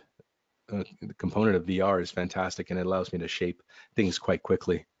element, the component of VR is fantastic, and it allows me to shape things quite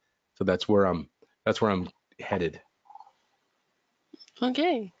quickly. So that's where I'm headed.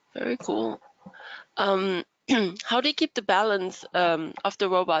 Okay, very cool. Um, how do you keep the balance of the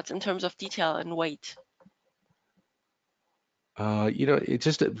robots in terms of detail and weight? You know, it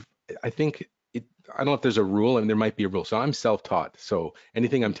just, I think I don't know if there's a rule, and there might be a rule. So I'm self-taught. So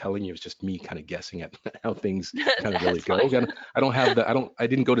anything I'm telling you is just me kind of guessing at how things kind of really That's go. fine. Again, I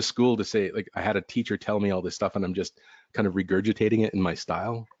didn't go to school to say, like, I had a teacher tell me all this stuff, and I'm just kind of regurgitating it in my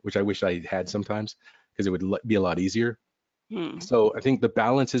style, which I wish I had sometimes because it would be a lot easier. Hmm. So I think the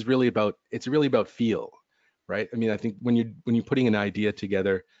balance is it's really about feel, right? I mean, I think when you're putting an idea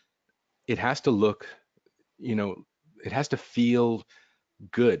together, it has to look, you know, it has to feel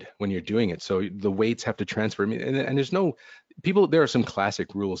good when you're doing it. So the weights have to transfer. I mean, and there's no people, there are some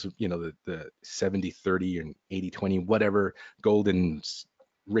classic rules, you know, the 70-30 and 80-20, whatever golden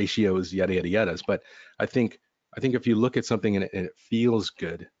ratios, yada, yada, yadas. But I think, if you look at something and it feels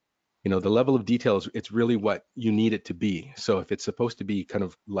good, you know, the level of details, it's really what you need it to be. So if it's supposed to be kind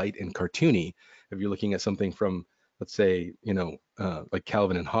of light and cartoony, if you're looking at something from, let's say, you know, like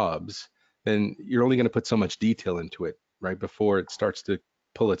Calvin and Hobbes, then you're only going to put so much detail into it, right, before it starts to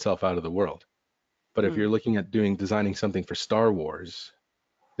pull itself out of the world. But if Hmm. you're looking at designing something for Star Wars,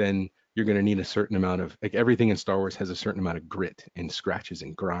 then you're going to need a certain amount of, like, everything in Star Wars has a certain amount of grit and scratches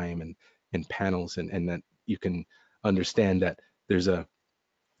and grime and panels, and that you can understand that there's a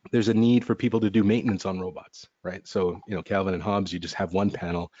need for people to do maintenance on robots, right? So, you know, Calvin and Hobbes, you just have one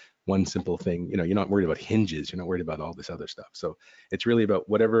panel, one simple thing. You know, you're not worried about hinges, you're not worried about all this other stuff. So it's really about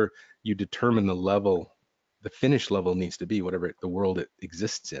whatever you determine the level, the finish level needs to be, whatever the world it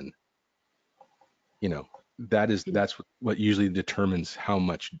exists in. You know, that's what usually determines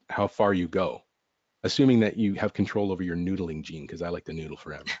how far you go, assuming that you have control over your noodling gene, because I like to noodle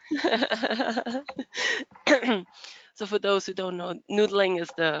forever. So for those who don't know, noodling is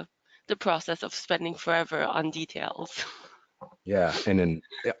the process of spending forever on details. Yeah, and then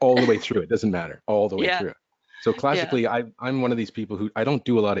all the way through, it doesn't matter, all the way Yeah. through. So Yeah. classically, I'm one of these people who I don't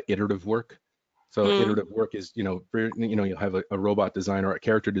do a lot of iterative work. So Mm. iterative work is, you'll have a robot design or a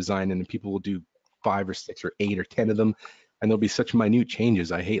character design, and then people will do 5 or 6 or 8 or 10 of them, and there'll be such minute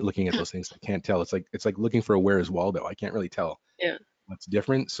changes. I hate looking at those things. I can't tell. It's like looking for a Where's Waldo. I can't really tell Yeah. what's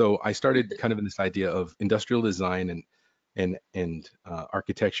different. So I started kind of in this idea of industrial design and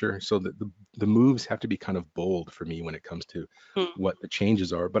architecture. So the moves have to be kind of bold for me when it comes to Mm. what the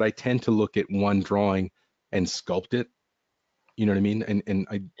changes are. But I tend to look at one drawing and sculpt it. You know what I mean? And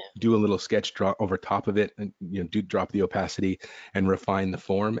I do a little sketch draw over top of it, and do drop the opacity and refine the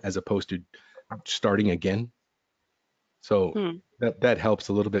form as opposed to starting again. So Mm. that helps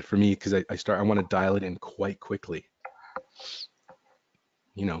a little bit for me because I want to dial it in quite quickly.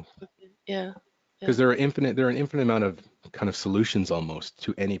 You know, Yeah. because Yeah. there are an infinite amount of kind of solutions almost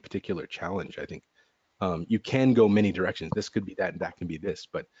to any particular challenge. I think you can go many directions. This could be that, and that can be this,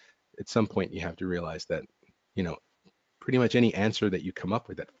 but at some point you have to realize that, you know, pretty much any answer that you come up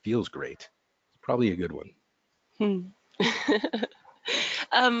with that feels great is probably a good one. Hmm.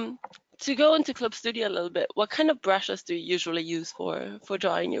 Um, to go into Club Studio a little bit, what kind of brushes do you usually use for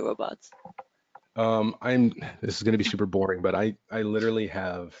drawing your robots? This is going to be super boring, but I literally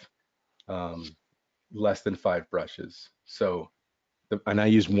have um, less than 5 brushes. So and I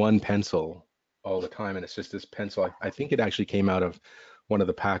use one pencil all the time, and it's just this pencil. I think it actually came out of one of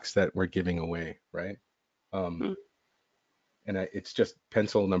the packs that we're giving away, right? Um, Hmm. and it's just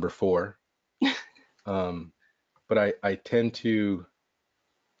pencil number 4. Um, but I tend to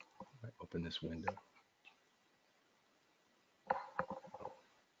open this window. Oh,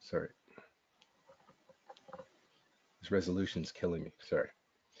 sorry, this resolution's killing me. Sorry.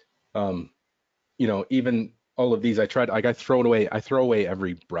 Um, even all of these, I throw it away. I throw away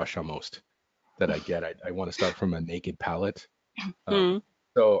every brush almost that I get. I want to start from a naked palette. Hmm.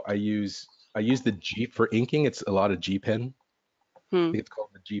 So I use the G for inking. It's a lot of G pen. I Hmm. think it's called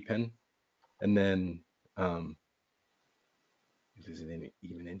the G pen. And then um, is it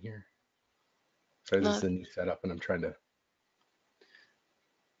even in here? Sorry, this is Not. a new setup, and I'm trying to.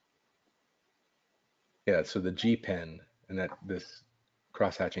 Yeah, so the G pen and this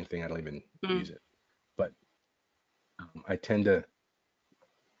cross hatching thing, I don't even Hmm. use it. But I tend to.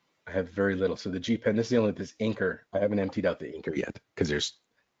 I have very little. So the G pen. This is the only this inker. I haven't emptied out the inker yet because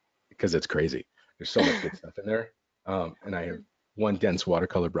it's crazy. There's so much good stuff in there. And I have one dense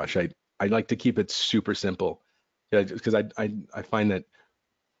watercolor brush. I like to keep it super simple. Yeah, because I find that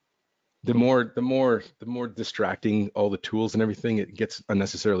the more distracting all the tools and everything, it gets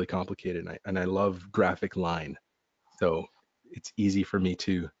unnecessarily complicated. And I love graphic line. So it's easy for me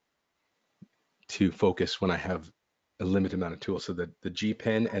to focus when I have a limited amount of tools. So the G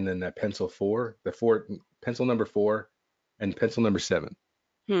pen and then that pencil number 4 and pencil number 7.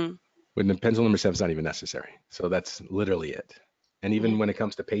 Hmm. When the pencil number 7 is not even necessary. So that's literally it. And even Hmm. when it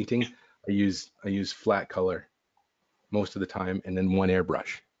comes to painting, I use flat color most of the time, and then one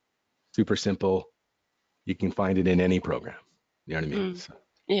airbrush. Super simple. You can find it in any program. You know what I mean? Hmm. So,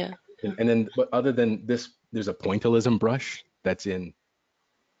 Yeah. and then, but other than this, there's a pointillism brush that's in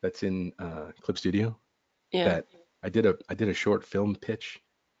Clip Studio Yeah. that I did a short film pitch,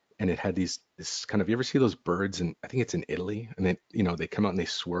 and it had this kind of, you ever see those birds, and I think it's in Italy, and they come out and they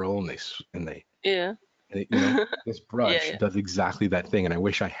swirl and they Yeah. And this Yeah. brush Yeah. does exactly that thing, and I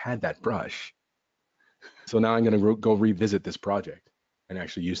wish I had that brush. So now I'm going to go revisit this project and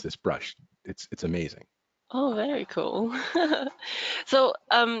actually use this brush. It's amazing. Oh, very cool. So,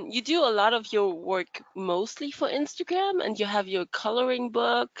 you do a lot of your work mostly for Instagram, and you have your coloring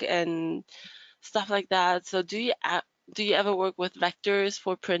book and stuff like that. So, do you ever work with vectors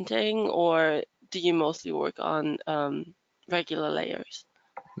for printing, or do you mostly work on regular layers?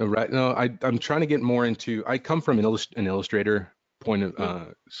 No, right? No, I'm trying to get more into. I come from an illustrator point of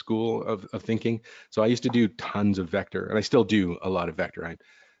Mm. school of thinking. So I used to do tons of vector, and I still do a lot of vector.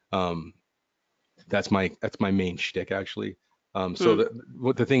 Um, that's my main shtick actually. So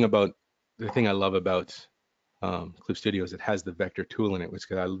Mm. the thing I love about Clip Studio is it has the vector tool in it, which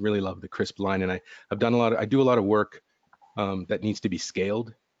I really love the crisp line, and I do a lot of work that needs to be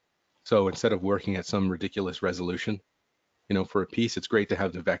scaled. So instead of working at some ridiculous resolution, for a piece, it's great to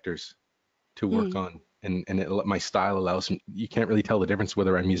have the vectors to work Mm. on, and my style allows you can't really tell the difference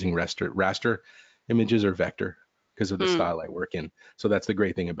whether I'm using raster images or vector because of the Mm. style I work in. So that's the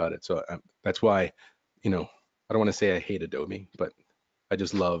great thing about it. So that's why, I don't want to say I hate Adobe, but I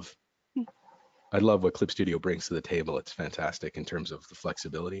just love I love what Clip Studio brings to the table. It's fantastic in terms of the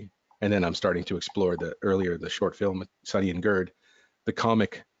flexibility. And then I'm starting to explore the short film with Sonny and Gerd. The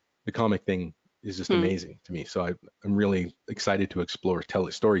comic, the comic thing is just Mm. amazing to me. So I'm really excited to explore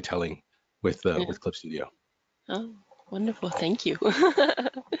storytelling with Yeah. Clip Studio. Oh, wonderful. Thank you.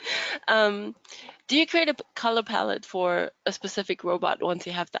 Do you create a color palette for a specific robot once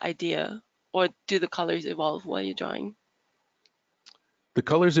you have the idea, or do the colors evolve while you're drawing? The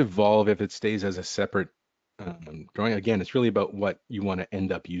colors evolve if it stays as a separate drawing. Again, it's really about what you want to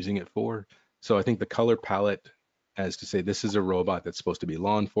end up using it for. So I think the color palette, as to say this is a robot that's supposed to be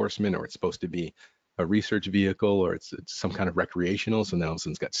law enforcement, or it's supposed to be a research vehicle, or it's some kind of recreational. So now it's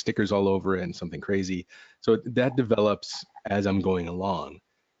got stickers all over it and something crazy. So that develops as I'm going along.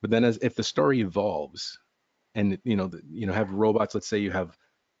 But then if the story evolves, and have robots, let's say you have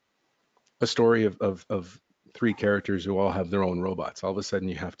a story of three characters who all have their own robots. All of a sudden,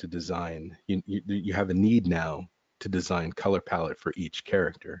 you have to design. You have a need now to design color palette for each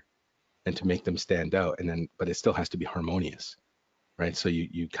character, and to make them stand out. But it still has to be harmonious, right? So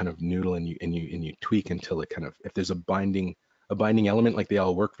you kind of noodle and you tweak until it kind of, if there's a binding element, like they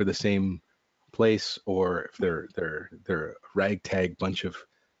all work for the same place, or if they're a ragtag bunch of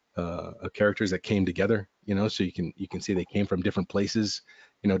characters that came together, so you can see they came from different places.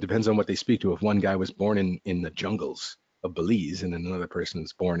 It depends on what they speak to. If one guy was born in the jungles of Belize, and another person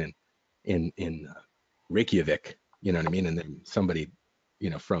is born in Reykjavik, you know what I mean, and then somebody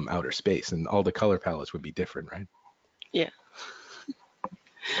from outer space, and all the color palettes would be different, right? Yeah.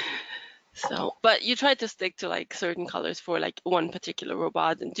 So, but you try to stick to like certain colors for like one particular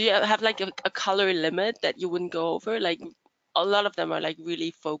robot. And do you have like a color limit that you wouldn't go over? Like a lot of them are like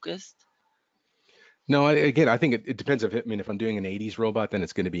really focused. No, again, I think it depends. If I'm doing an 80s robot, then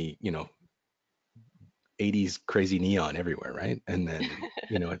it's going to be 80s crazy neon everywhere, right? And then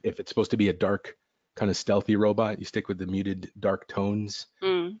if it's supposed to be a dark kind of stealthy robot, you stick with the muted dark tones,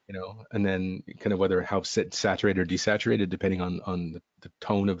 and then kind of whether how saturated or desaturated, depending on the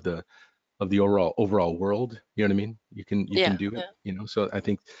tone of the overall world. You know what I mean? You can do it. So I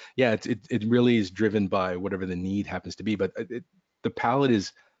think, yeah, it really is driven by whatever the need happens to be. But the palette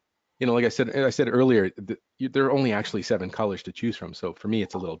is, like I said earlier, there are only actually 7 colors to choose from. So for me,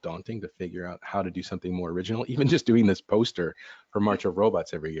 it's a little daunting to figure out how to do something more original. Even just doing this poster for March of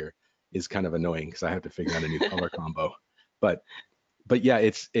Robots every year is kind of annoying, because I have to figure out a new color combo. But yeah,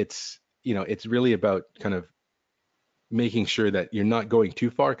 it's really about kind of making sure that you're not going too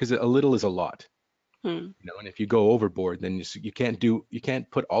far, because a little is a lot. And if you go overboard, then you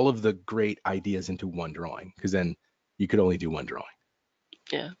can't put all of the great ideas into one drawing, because then you could only do one drawing.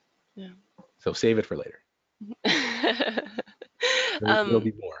 Yeah. So save it for later. There'll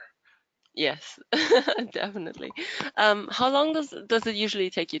be more. Yes, definitely. How long does it usually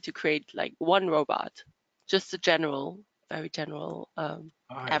take you to create like one robot? Just a very general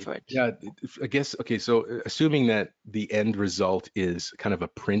average. Yeah, I guess. Okay, so assuming that the end result is kind of a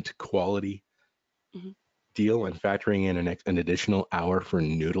print quality deal, and factoring in an additional hour for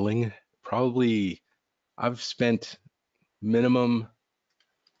noodling, probably I've spent minimum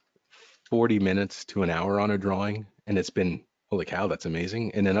 40 minutes to an hour on a drawing, and it's been, holy cow, that's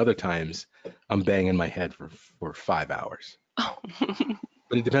amazing. And then other times I'm banging my head for 5 hours. Oh.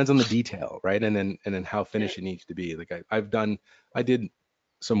 But it depends on the detail, right? And then how finished it needs to be. Like I did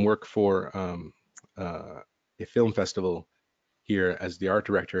some work for a film festival here as the art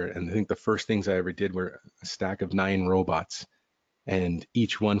director, and I think the first things I ever did were a stack of 9 robots, and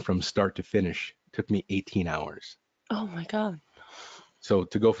each one from start to finish took me 18 hours. Oh my God. So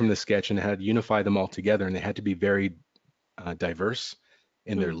to go from the sketch, and I had to unify them all together, and they had to be very diverse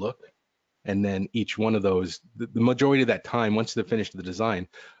in their look. And then each one of those, the majority of that time, once they finished the design,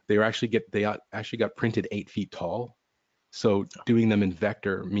 they actually got printed 8 feet tall. So doing them in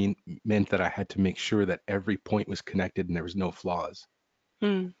vector meant that I had to make sure that every point was connected and there was no flaws. You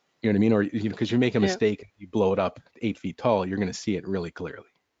know what I mean? Or because you make a mistake, you blow it up 8 feet tall, you're going to see it really clearly.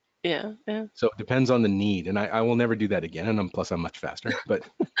 Yeah. So it depends on the need, and I will never do that again. And I'm much faster.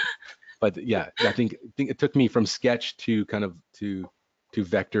 But yeah, I think it took me from sketch to kind of to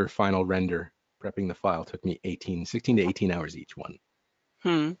vector final render, prepping the file, took me 16 to 18 hours each one.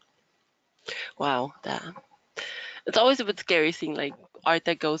 Wow, it's always a bit scary seeing like art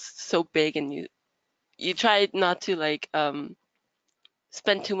that goes so big, and you try not to like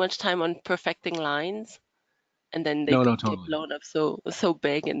spend too much time on perfecting lines, and then they Totally. get blown up so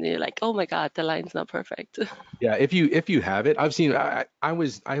big, and you're like, oh my God, the line's not perfect. Yeah, if you have it, I've seen. I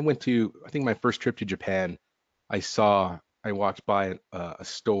went to, I think my first trip to Japan, I walked by a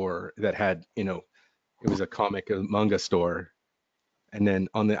store that had, it was a comic, a manga store, and then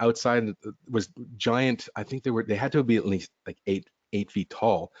on the outside was giant. I think they had to be at least like 8 feet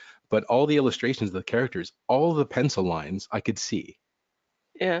tall, but all the illustrations of the characters, all the pencil lines I could see.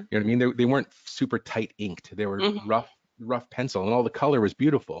 Yeah. You know what I mean? They weren't super tight inked. They were rough pencil, and all the color was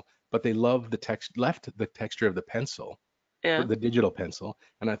beautiful. but they love the text, left the texture of the pencil, Yeah. the digital pencil.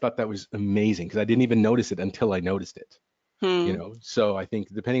 And I thought that was amazing because I didn't even notice it until I noticed it, you Hmm. know? So I think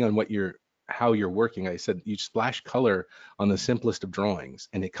depending on how you're working, I said you splash color on the simplest of drawings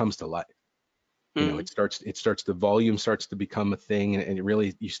and it comes to life. You know, Hmm. the volume starts to become a thing, and it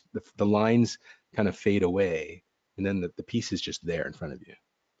really, the lines kind of fade away, and then the piece is just there in front of you.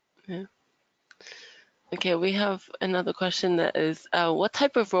 Yeah. Okay, we have another question that is, what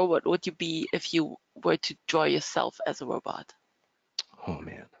type of robot would you be if you were to draw yourself as a robot? Oh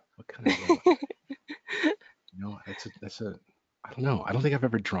man, what kind of robot? You know, I don't know. I don't think I've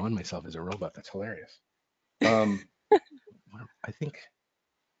ever drawn myself as a robot. That's hilarious. Um, I think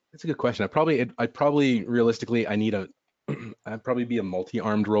that's a good question. I probably realistically, I'd probably be a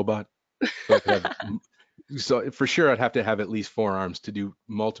multi-armed robot, so I could have. So for sure, I'd have to have at least 4 arms to do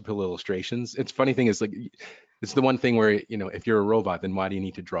multiple illustrations. It's funny thing is like, it's the one thing where, you know, if you're a robot, then why do you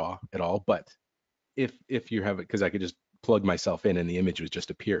need to draw at all? But if you have it, because I could just plug myself in and the image would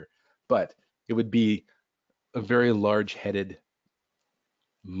just appear. But it would be a very large-headed,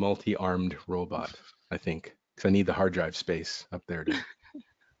 multi-armed robot, I think, because I need the hard drive space up there to,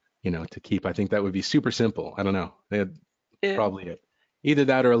 you know, to keep. I think that would be super simple. I don't know. Yeah, Probably it. Either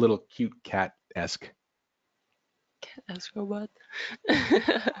that or a little cute cat-esque. as robot.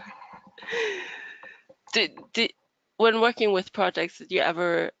 Did when working with projects, did you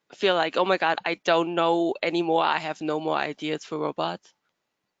ever feel like, oh my God, I don't know anymore. I have no more ideas for robots?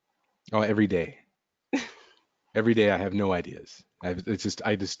 Oh, every day. Every day I have no ideas.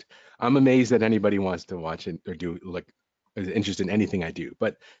 I'm amazed that anybody wants to watch it or do like is interested in anything I do.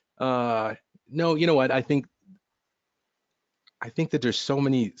 But uh no, you know what? I think that there's so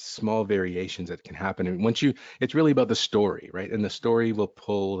many small variations that can happen. And it's really about the story, right? And the story will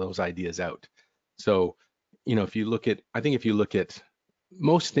pull those ideas out. So, you know, if you look at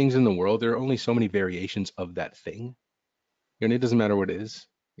most things in the world, there are only so many variations of that thing. And it doesn't matter what it is.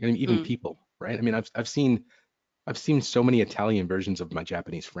 And even Mm. people, right? I mean, I've seen so many Italian versions of my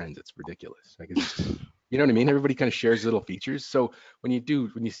Japanese friends. It's ridiculous. Like it's just, you know what I mean? Everybody kind of shares little features. So when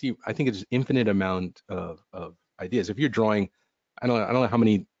you see, I think it's infinite amount of ideas. If you're drawing, I don't know how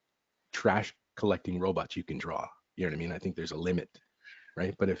many trash collecting robots you can draw. You know what I mean? I think there's a limit,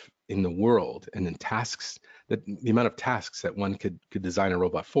 right? But if in the world and in tasks, that the amount of tasks that one could design a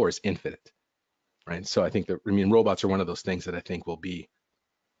robot for is infinite, right? So I mean, robots are one of those things that I think will be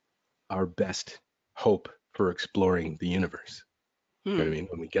our best hope for exploring the universe. You know what I Hmm. mean?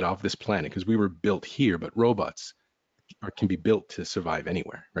 When we get off this planet, because we were built here, but robots can be built to survive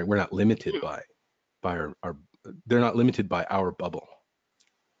anywhere, right? We're not limited by our they're not limited by our bubble.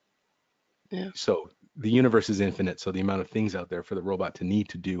 Yeah. So the universe is infinite. So the amount of things out there for the robot to need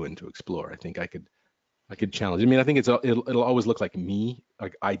to do and to explore, I think I could challenge. I mean, I think it'll always look like me,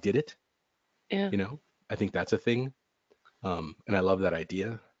 like I did it. Yeah. You know, I think that's a thing. And I love that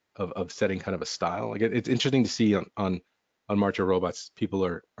idea of setting kind of a style. Like it's interesting to see on March of Robots, people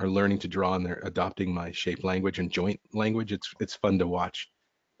are learning to draw and they're adopting my shape language and joint language. It's fun to watch,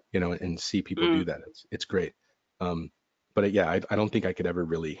 you know, and see people Mm. do that. It's great. Um, but yeah, I don't think I could ever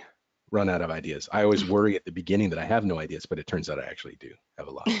really run out of ideas. I always worry at the beginning that I have no ideas, but it turns out I actually do have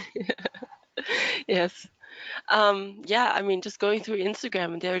a lot. Yes. Yeah, I mean, just going through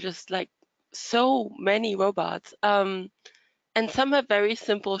Instagram, and there are just like so many robots. And some have very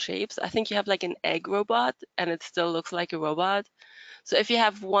simple shapes. I think you have like an egg robot, and it still looks like a robot. So if you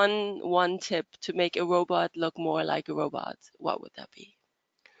have one tip to make a robot look more like a robot, what would that be?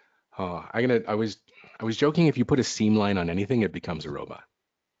 I was joking, if you put a seam line on anything, it becomes a robot,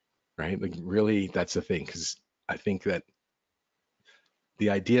 right? Like really, that's the thing, because I think that the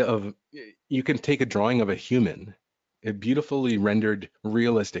idea of you can take a drawing of a human, a beautifully rendered,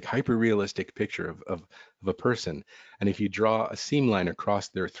 realistic, hyper realistic picture of a person, and if you draw a seam line across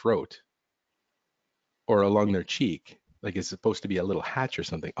their throat or along their cheek, like it's supposed to be a little hatch or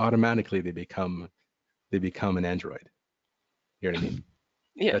something, automatically they become an android. You know what I mean?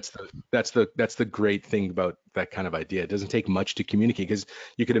 Yes. That's the great thing about that kind of idea. It doesn't take much to communicate, because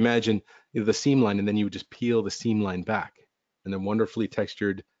you could imagine, you know, the seam line, and then you would just peel the seam line back, and then wonderfully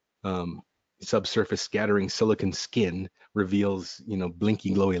textured um, subsurface scattering silicon skin reveals, you know,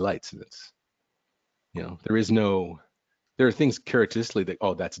 blinky glowy lights, and it's, you know, there are things characteristically that,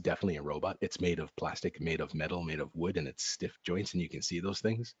 oh, that's definitely a robot. It's made of plastic, made of metal, made of wood, and it's stiff joints, and you can see those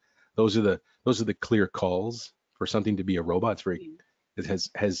things. Those are the clear calls for something to be a robot. Mm. It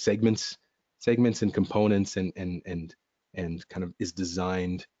has segments and components, and kind of is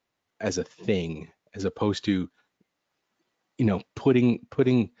designed as a thing, as opposed to, you know, putting,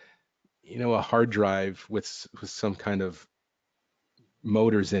 you know, a hard drive with some kind of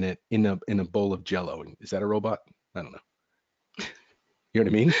motors in it in a bowl of Jello. Is that a robot? I don't know. You know what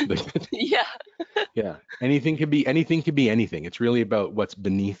I mean? Yeah. Yeah. Anything could be anything. It's really about what's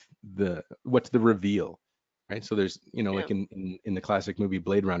beneath what's the reveal, right? So there's, like Yeah. in the classic movie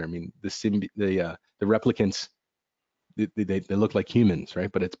Blade Runner. I mean, the replicants, they look like humans,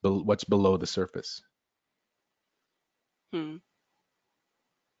 right? But it's what's below the surface. All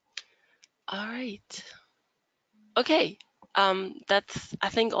right. Okay. That's, I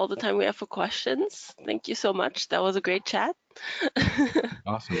think, all the time we have for questions. Thank you so much. That was a great chat.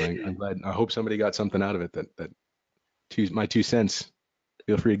 Awesome. I'm glad. I hope somebody got something out of it. My 2 cents.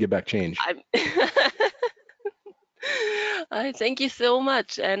 Feel free to give back change. I thank you so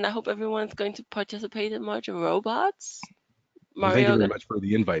much, and I hope everyone's going to participate in March of Robots. Well, thank you Mario, very much for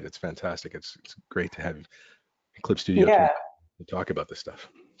the invite. It's fantastic. It's great to have Clip Studio Yeah, to talk about this stuff.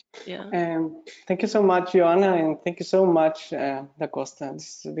 yeah. Thank you so much, Joanna, and thank you so much, DaCosta.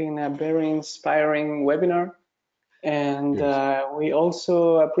 This has been a very inspiring webinar. And we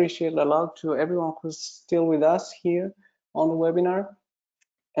also appreciate a lot to everyone who's still with us here on the webinar.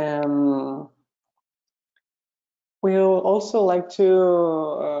 We'll also like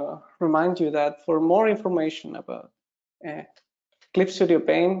to remind you that for more information about Clip Studio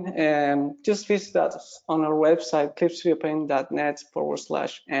Paint, just visit us on our website,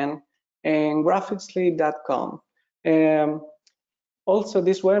 clipstudiopaint.net/n and graphixly.com. Also,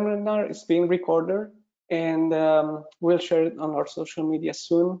 this webinar is being recorded and we'll share it on our social media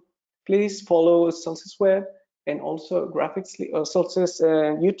soon. Please follow Celsius Web and also Graphixly or Celsius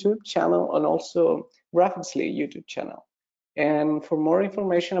YouTube channel and also Graphixly YouTube channel. And for more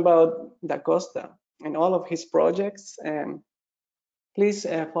information about DaCosta and all of his projects, please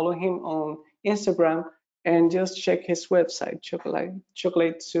follow him on Instagram and just check his website,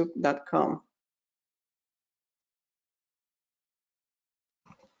 chocolatesoup.com.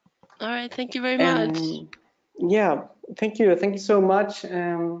 All right, thank you very much. Yeah, thank you so much,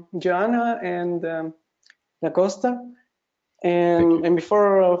 Joanna and DaCosta. And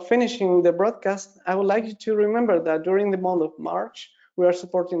before finishing the broadcast, I would like you to remember that during the month of March, we are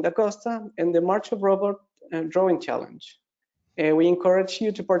supporting DaCosta and the March of Robot Drawing Challenge. We encourage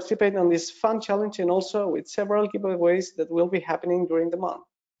you to participate on this fun challenge and also with several giveaways that will be happening during the month.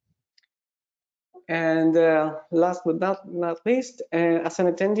 And last but not least, as an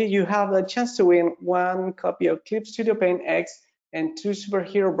attendee, you have a chance to win 1 copy of Clip Studio Paint X and 2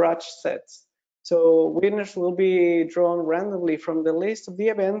 superhero brush sets. So winners will be drawn randomly from the list of the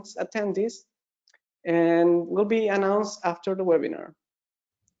event's attendees and will be announced after the webinar.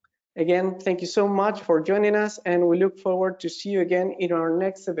 Again, thank you so much for joining us, and we look forward to see you again in our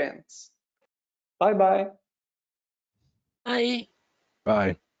next events. Bye-bye. Bye.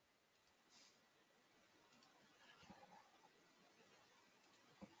 Bye.